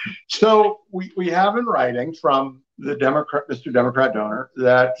 Wow. So we have in writing from the Mr. Democrat donor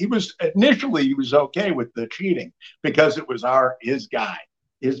that he was okay with the cheating because it was his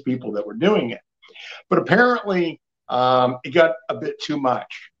people that were doing it. But apparently it got a bit too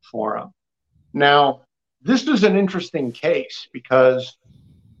much for him. Now, this is an interesting case because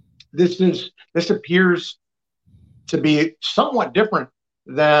this appears to be somewhat different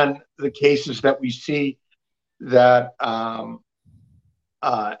than the cases that we see that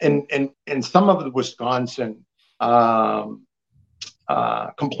in some of the Wisconsin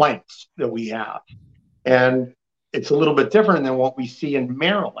complaints that we have. And it's a little bit different than what we see in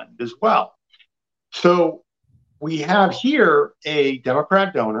Maryland as well. So we have here a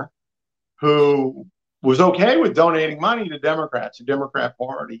Democrat donor who was okay with donating money to Democrats, the Democrat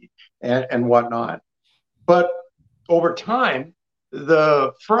Party, and whatnot. But over time,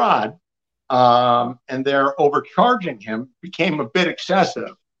 the fraud and their overcharging him became a bit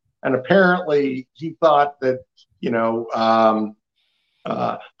excessive. And apparently he thought that,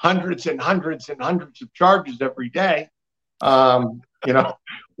 hundreds and hundreds and hundreds of charges every day,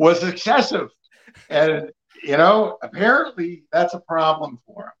 was excessive. And, apparently that's a problem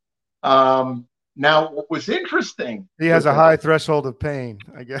for him. Now, what was interesting, he has a high threshold of pain,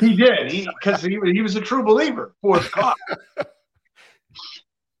 I guess. He did, because he was a true believer for the cause.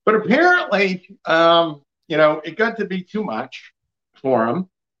 But apparently, it got to be too much for him,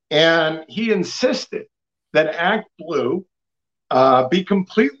 and he insisted that ActBlue be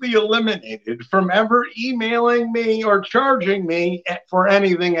completely eliminated from ever emailing me or charging me for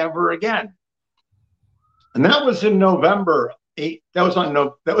anything ever again. And that was in November 8th. That was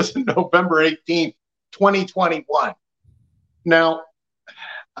in November 18th, 2021. Now,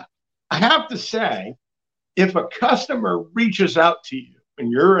 I have to say, if a customer reaches out to you and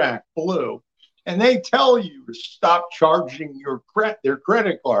you're ActBlue and they tell you to stop charging their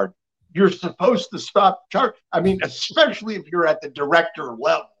credit card, you're supposed to stop charging. I mean, especially if you're at the director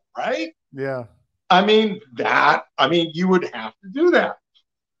level, right? Yeah. You would have to do that.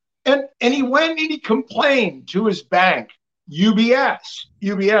 And he went and he complained to his bank,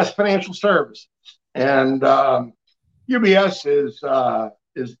 UBS Financial Services. And UBS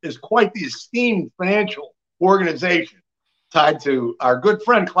is quite the esteemed financial organization tied to our good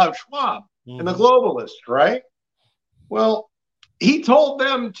friend Klaus Schwab and the globalists, right? Well, he told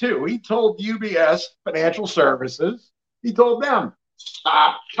them too. He told UBS Financial Services, he told them,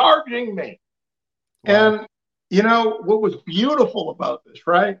 stop charging me. Wow. And, what was beautiful about this,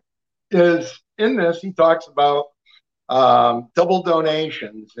 right, is in this, he talks about double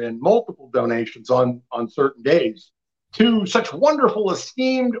donations and multiple donations on certain days to such wonderful,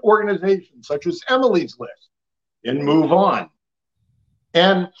 esteemed organizations such as Emily's List and Move On.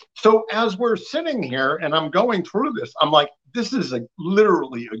 And so as we're sitting here and I'm going through this, I'm like, this is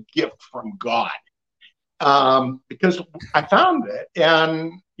literally a gift from God, because I found it.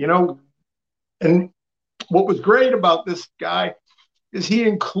 And, and what was great about this guy is he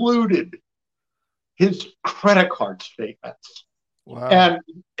included his credit card statements. Wow.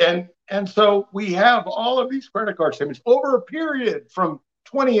 And so we have all of these credit card statements over a period from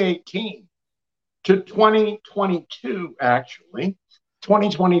 2018 to 2022, actually,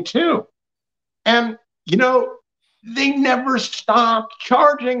 2022. And, they never stopped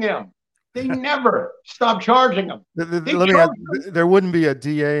charging him. They never stopped charging him. There wouldn't be a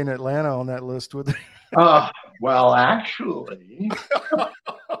DA in Atlanta on that list, would there? Well, actually.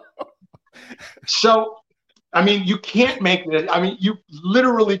 So, you can't make this. You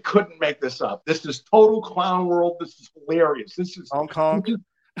literally couldn't make this up. This is total clown world. This is hilarious. This is Hong Kong.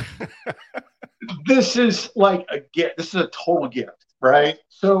 This is like a gift. This is a total gift, right?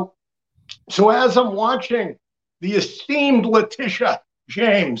 So as I'm watching the esteemed Letitia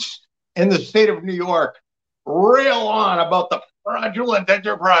James in the state of New York rail on about the fraudulent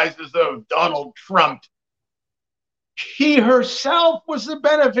enterprises of Donald Trump, she herself was the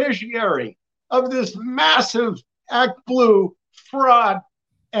beneficiary of this massive ActBlue fraud,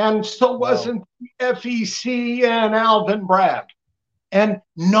 and so wasn't FEC and Alvin Bragg. And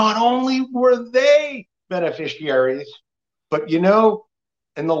not only were they beneficiaries, but in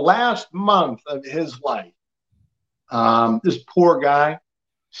the last month of his life, this poor guy,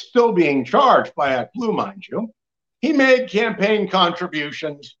 still being charged by ActBlue, mind you, he made campaign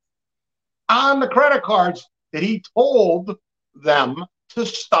contributions on the credit cards that he told them to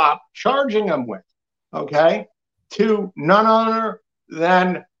stop charging him with, okay, to none other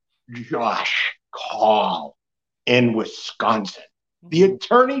than Josh Call in Wisconsin, the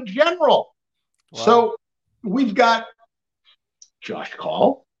Attorney General. Wow. So we've got Josh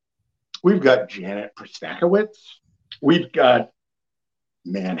Call, we've got Janet Pristakowicz, we've got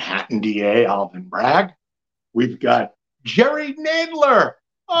Manhattan DA Alvin Bragg, we've got Jerry Nadler.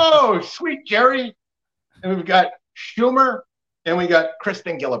 Oh, sweet Jerry. And we've got Schumer, and we got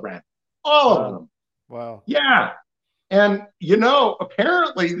Kristen Gillibrand. All of them. Wow. Yeah. And,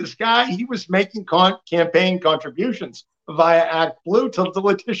 apparently this guy, he was making campaign contributions via ActBlue to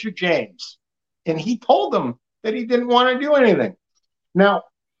Letitia James. And he told them that he didn't want to do anything. Now,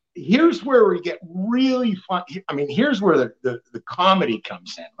 here's where we get really fun. Here's where the comedy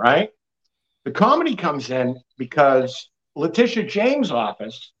comes in, right? The comedy comes in because Letitia James'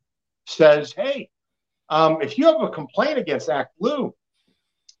 office says, hey, if you have a complaint against ActBlue,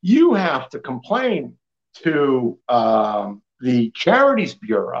 you have to complain to the Charities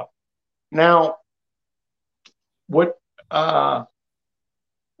Bureau. Now, we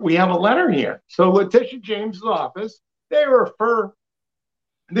have a letter here. So Letitia James' office, they refer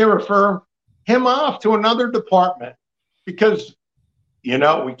him off to another department because,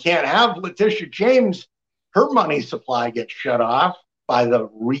 we can't have Letitia James, her money supply gets shut off. by the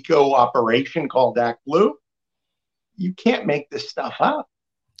RICO operation called Act Blue. You can't make this stuff up.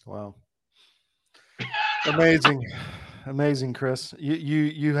 Wow. Amazing, Chris.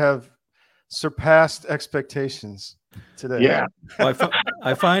 You have surpassed expectations today. Yeah. Well,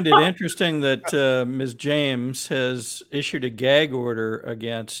 I find it interesting that Ms. James has issued a gag order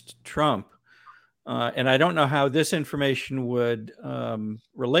against Trump. And I don't know how this information would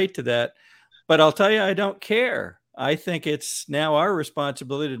relate to that, but I'll tell you, I don't care. I think it's now our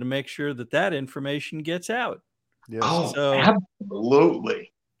responsibility to make sure that information gets out. Yes. Oh, So,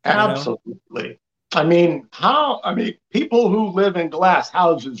 absolutely. Absolutely. I mean, people who live in glass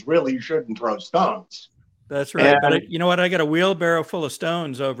houses really shouldn't throw stones. That's right. But you know what? I got a wheelbarrow full of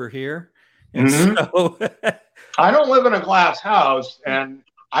stones over here. And so I don't live in a glass house, and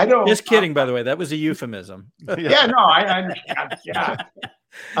I don't. Just kidding, by the way. That was a euphemism. Yeah, no, I understand. Yeah.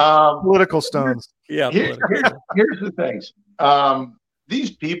 Political stones. Yeah. Here's the things.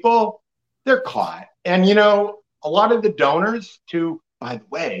 These people, they're caught. And, a lot of the donors to, by the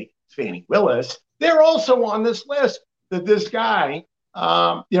way, Fani Willis, they're also on this list that this guy,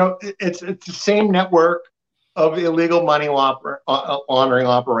 it's the same network of illegal money laundering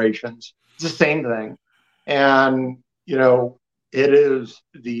operations. It's the same thing. And, it is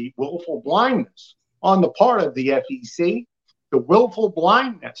the willful blindness on the part of the FEC, the willful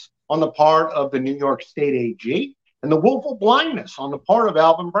blindness on the part of the New York State AG, and the willful blindness on the part of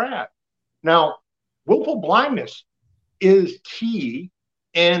Alvin Bragg. Now, willful blindness is key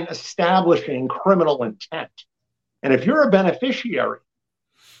in establishing criminal intent. And if you're a beneficiary,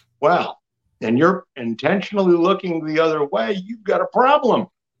 well, and you're intentionally looking the other way, you've got a problem.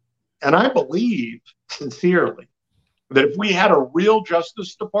 And I believe sincerely that if we had a real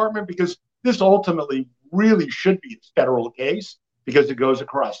Justice Department, because this ultimately really should be a federal case because it goes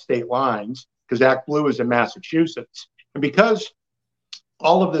across state lines, because Act Blue is in Massachusetts. And because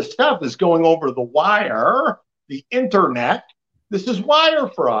all of this stuff is going over the wire, the internet, this is wire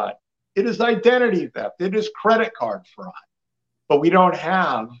fraud. It is identity theft. It is credit card fraud. But we don't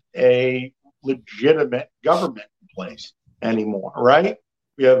have a legitimate government in place anymore, right?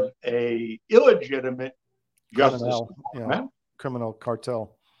 We have a illegitimate Justice Department. Criminal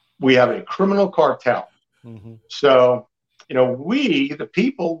cartel. We have a criminal cartel. Mm-hmm. So, we, the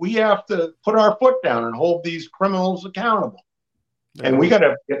people, we have to put our foot down and hold these criminals accountable. Yeah. And we got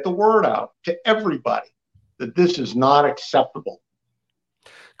to get the word out to everybody that this is not acceptable.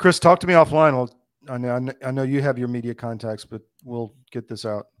 Chris, talk to me offline. I know you have your media contacts, but we'll get this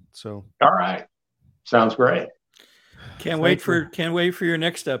out. So, all right, sounds great. Can't wait for your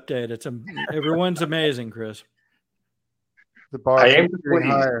next update. Everyone's amazing, Chris. The bar keeps getting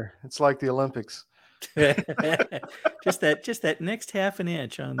higher. It's like the Olympics. just that next half an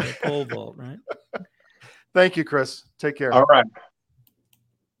inch on the pole vault, right? Thank you, Chris. Take care. All right.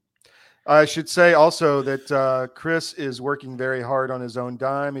 I should say also that Chris is working very hard on his own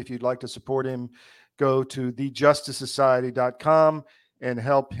dime. If you'd like to support him, go to thejusticesociety.com and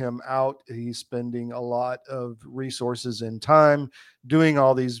help him out. He's spending a lot of resources and time doing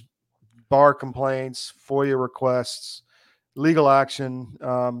all these bar complaints, FOIA requests, legal action,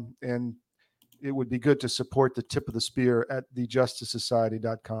 and it would be good to support the tip of the spear at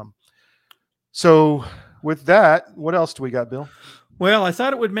thejusticesociety.com. So with that, what else do we got, Bill? Well, I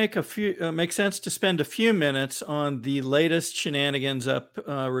thought it would make sense to spend a few minutes on the latest shenanigans up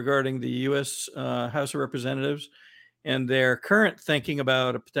regarding the U.S. House of Representatives and their current thinking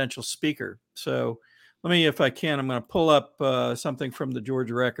about a potential speaker. So let me, if I can, I'm going to pull up something from the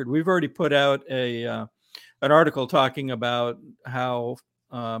Georgia Record. We've already put out an article talking about how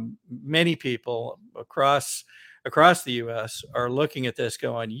many people across the U.S. are looking at this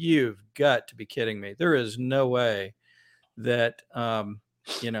going, you've got to be kidding me. There is no way that, Tom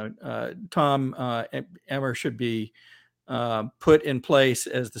Emmer should be put in place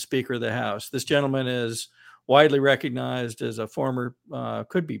as the Speaker of the House. This gentleman is widely recognized as a former,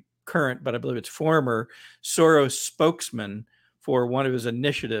 could be current, but I believe it's former Soros spokesman for one of his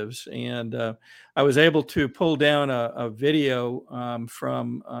initiatives. And I was able to pull down a video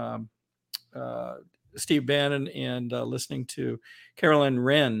from Steve Bannon and listening to Carolyn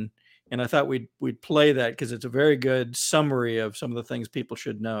Wren. And I thought we'd play that because it's a very good summary of some of the things people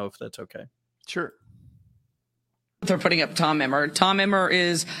should know, if that's okay. Sure. They're putting up Tom Emmer. Tom Emmer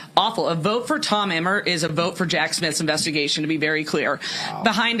is awful. A vote for Tom Emmer is a vote for Jack Smith's investigation, to be very clear.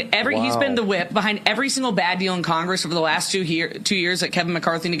 Wow. He's been the whip behind every single bad deal in Congress over the last 2 years that Kevin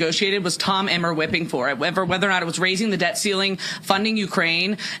McCarthy negotiated was Tom Emmer whipping for it. Whether or not it was raising the debt ceiling, funding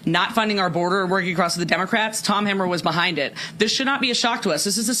Ukraine, not funding our border, working across with the Democrats, Tom Emmer was behind it. This should not be a shock to us.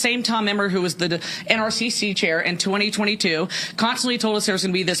 This is the same Tom Emmer who was the NRCC chair in 2022, constantly told us there was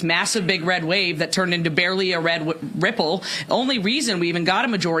going to be this massive big red wave that turned into barely a red ripple. The only reason we even got a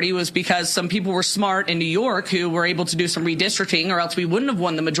majority was because some people were smart in New York who were able to do some redistricting, or else we wouldn't have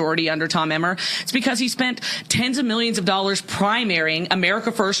won the majority under Tom Emmer. It's because he spent tens of millions of dollars primarying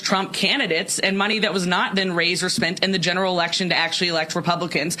America First Trump candidates and money that was not then raised or spent in the general election to actually elect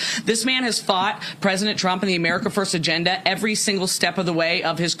Republicans. This man has fought President Trump and the America First agenda every single step of the way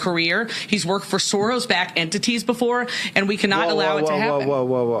of his career. He's worked for Soros-backed entities before, and we cannot allow it to happen.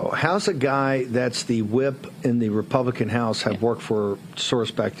 Whoa. How's a guy that's the whip in the Republican House have worked for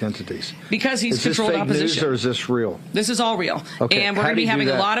Soros-backed entities? Because he's controlled opposition. Is this fake news or is this real? This is all real. Okay. And we're going to be having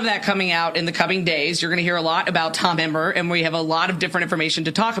a lot of that coming out in the coming days. You're going to hear a lot about Tom Emmer, and we have a lot of different information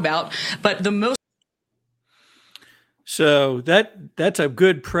to talk about. But the most... So that's a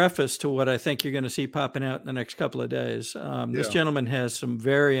good preface to what I think you're going to see popping out in the next couple of days. This gentleman has some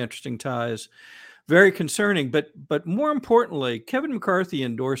very interesting ties, very concerning, but more importantly, Kevin McCarthy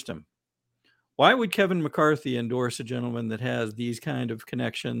endorsed him. Why would Kevin McCarthy endorse a gentleman that has these kind of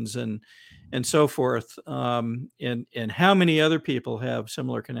connections and so forth? And how many other people have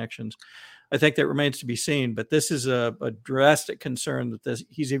similar connections? I think that remains to be seen. But this is a drastic concern that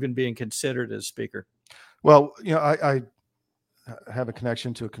he's even being considered as speaker. Well, I have a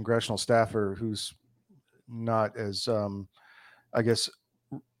connection to a congressional staffer who's not as, I guess,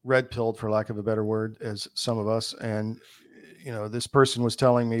 red-pilled, for lack of a better word, as some of us. And, this person was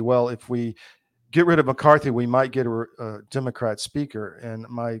telling me, well, if we get rid of McCarthy, we might get a Democrat speaker. And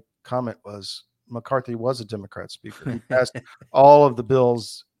my comment was, McCarthy was a Democrat speaker. He passed all of the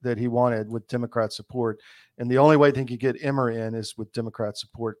bills that he wanted with Democrat support. And the only way they could get Emmer in is with Democrat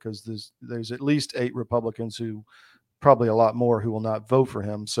support, because there's at least 8 Republicans who, probably a lot more, who will not vote for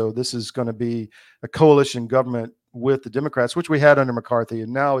him. So this is going to be a coalition government with the Democrats, which we had under McCarthy,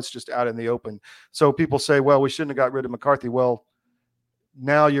 and now it's just out in the open. So people say, well, we shouldn't have got rid of McCarthy. Well,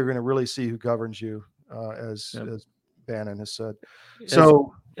 now you're going to really see who governs you, as Bannon has said.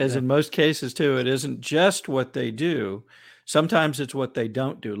 As in most cases too, it isn't just what they do. Sometimes it's what they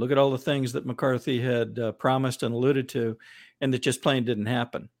don't do. Look at all the things that McCarthy had promised and alluded to, and that just plain didn't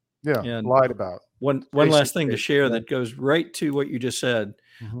happen. Yeah, and lied about. One last thing to share that goes right to what you just said.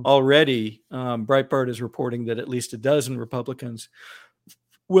 Mm-hmm. Already, Breitbart is reporting that at least a dozen Republicans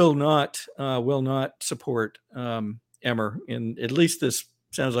will not support Emmer in at least this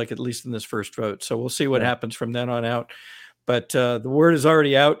in this first vote. So we'll see what happens from then on out. But the word is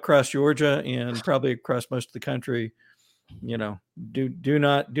already out across Georgia and probably across most of the country. Do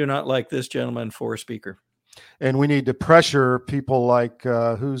not like this gentleman for speaker. And we need to pressure people like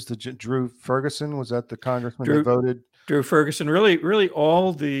who's the Drew Ferguson? Was that the congressman that voted? Drew Ferguson. Really,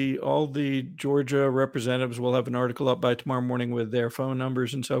 all the Georgia representatives will have an article up by tomorrow morning with their phone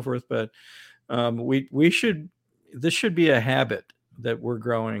numbers and so forth. But this should be a habit that we're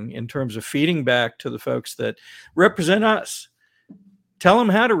growing in terms of feeding back to the folks that represent us. Tell them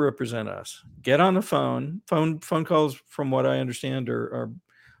how to represent us. Get on the phone. Phone calls, from what I understand, are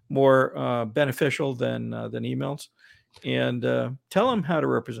more beneficial than emails. And tell them how to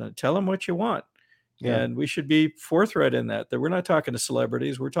represent. Tell them what you want. Yeah. And we should be forthright in that we're not talking to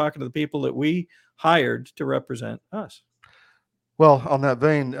celebrities. We're talking to the people that we hired to represent us. Well, on that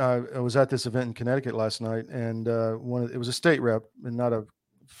vein, I was at this event in Connecticut last night, and it was a state rep and not a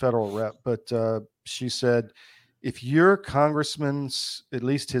federal rep, but she said, if your congressman's, at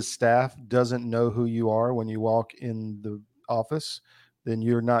least his staff, doesn't know who you are when you walk in the office, then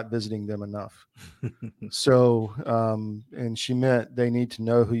you're not visiting them enough. So, and she meant they need to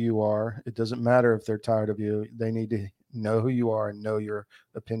know who you are. It doesn't matter if they're tired of you. They need to know who you are and know your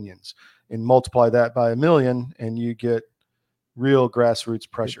opinions, and multiply that by 1 million, and you get real grassroots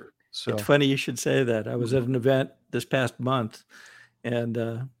pressure. So it's funny you should say that. I was at an event this past month,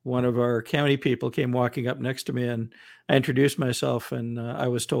 and one of our county people came walking up next to me, and I introduced myself, and I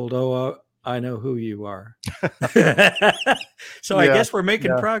was told, I know who you are. So I guess we're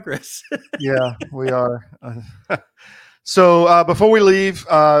making progress. Yeah, we are. So before we leave,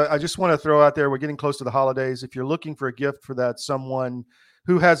 I just want to throw out there, we're getting close to the holidays. If you're looking for a gift for that someone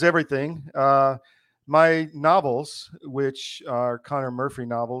who has everything, my novels, which are Connor Murphy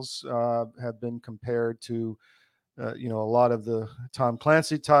novels, have been compared to a lot of the Tom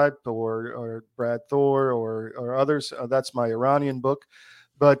Clancy type or Brad Thor or others. That's my Iranian book.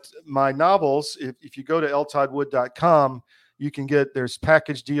 But my novels, if you go to ltoddwood.com, there's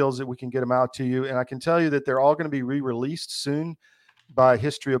package deals that we can get them out to you. And I can tell you that they're all going to be re-released soon by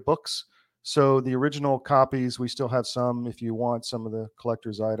History of Books. So the original copies, we still have some if you want some of the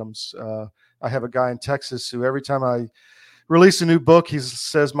collector's items. I have a guy in Texas who every time I release a new book, he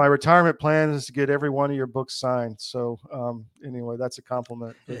says, my retirement plan is to get every one of your books signed. So anyway, that's a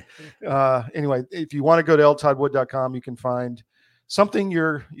compliment. But, anyway, if you want to go to ltoddwood.com, you can find something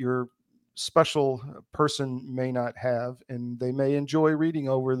your special person may not have, and they may enjoy reading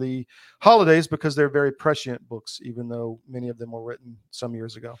over the holidays because they're very prescient books, even though many of them were written some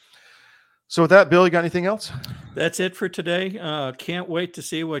years ago. So with that, Bill, you got anything else? That's it for today. Can't wait to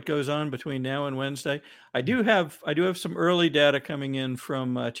see what goes on between now and Wednesday. I do have some early data coming in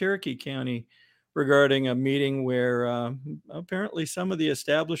from Cherokee County regarding a meeting where apparently some of the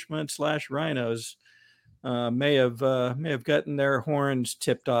establishment / rhinos may have gotten their horns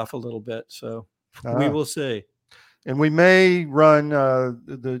tipped off a little bit. So we will see. And we may run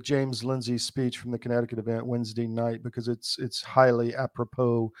the James Lindsay speech from the Connecticut event Wednesday night because it's highly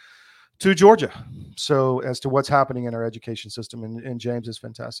apropos to Georgia. So as to what's happening in our education system, and James is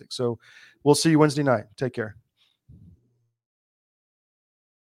fantastic. So we'll see you Wednesday night. Take care.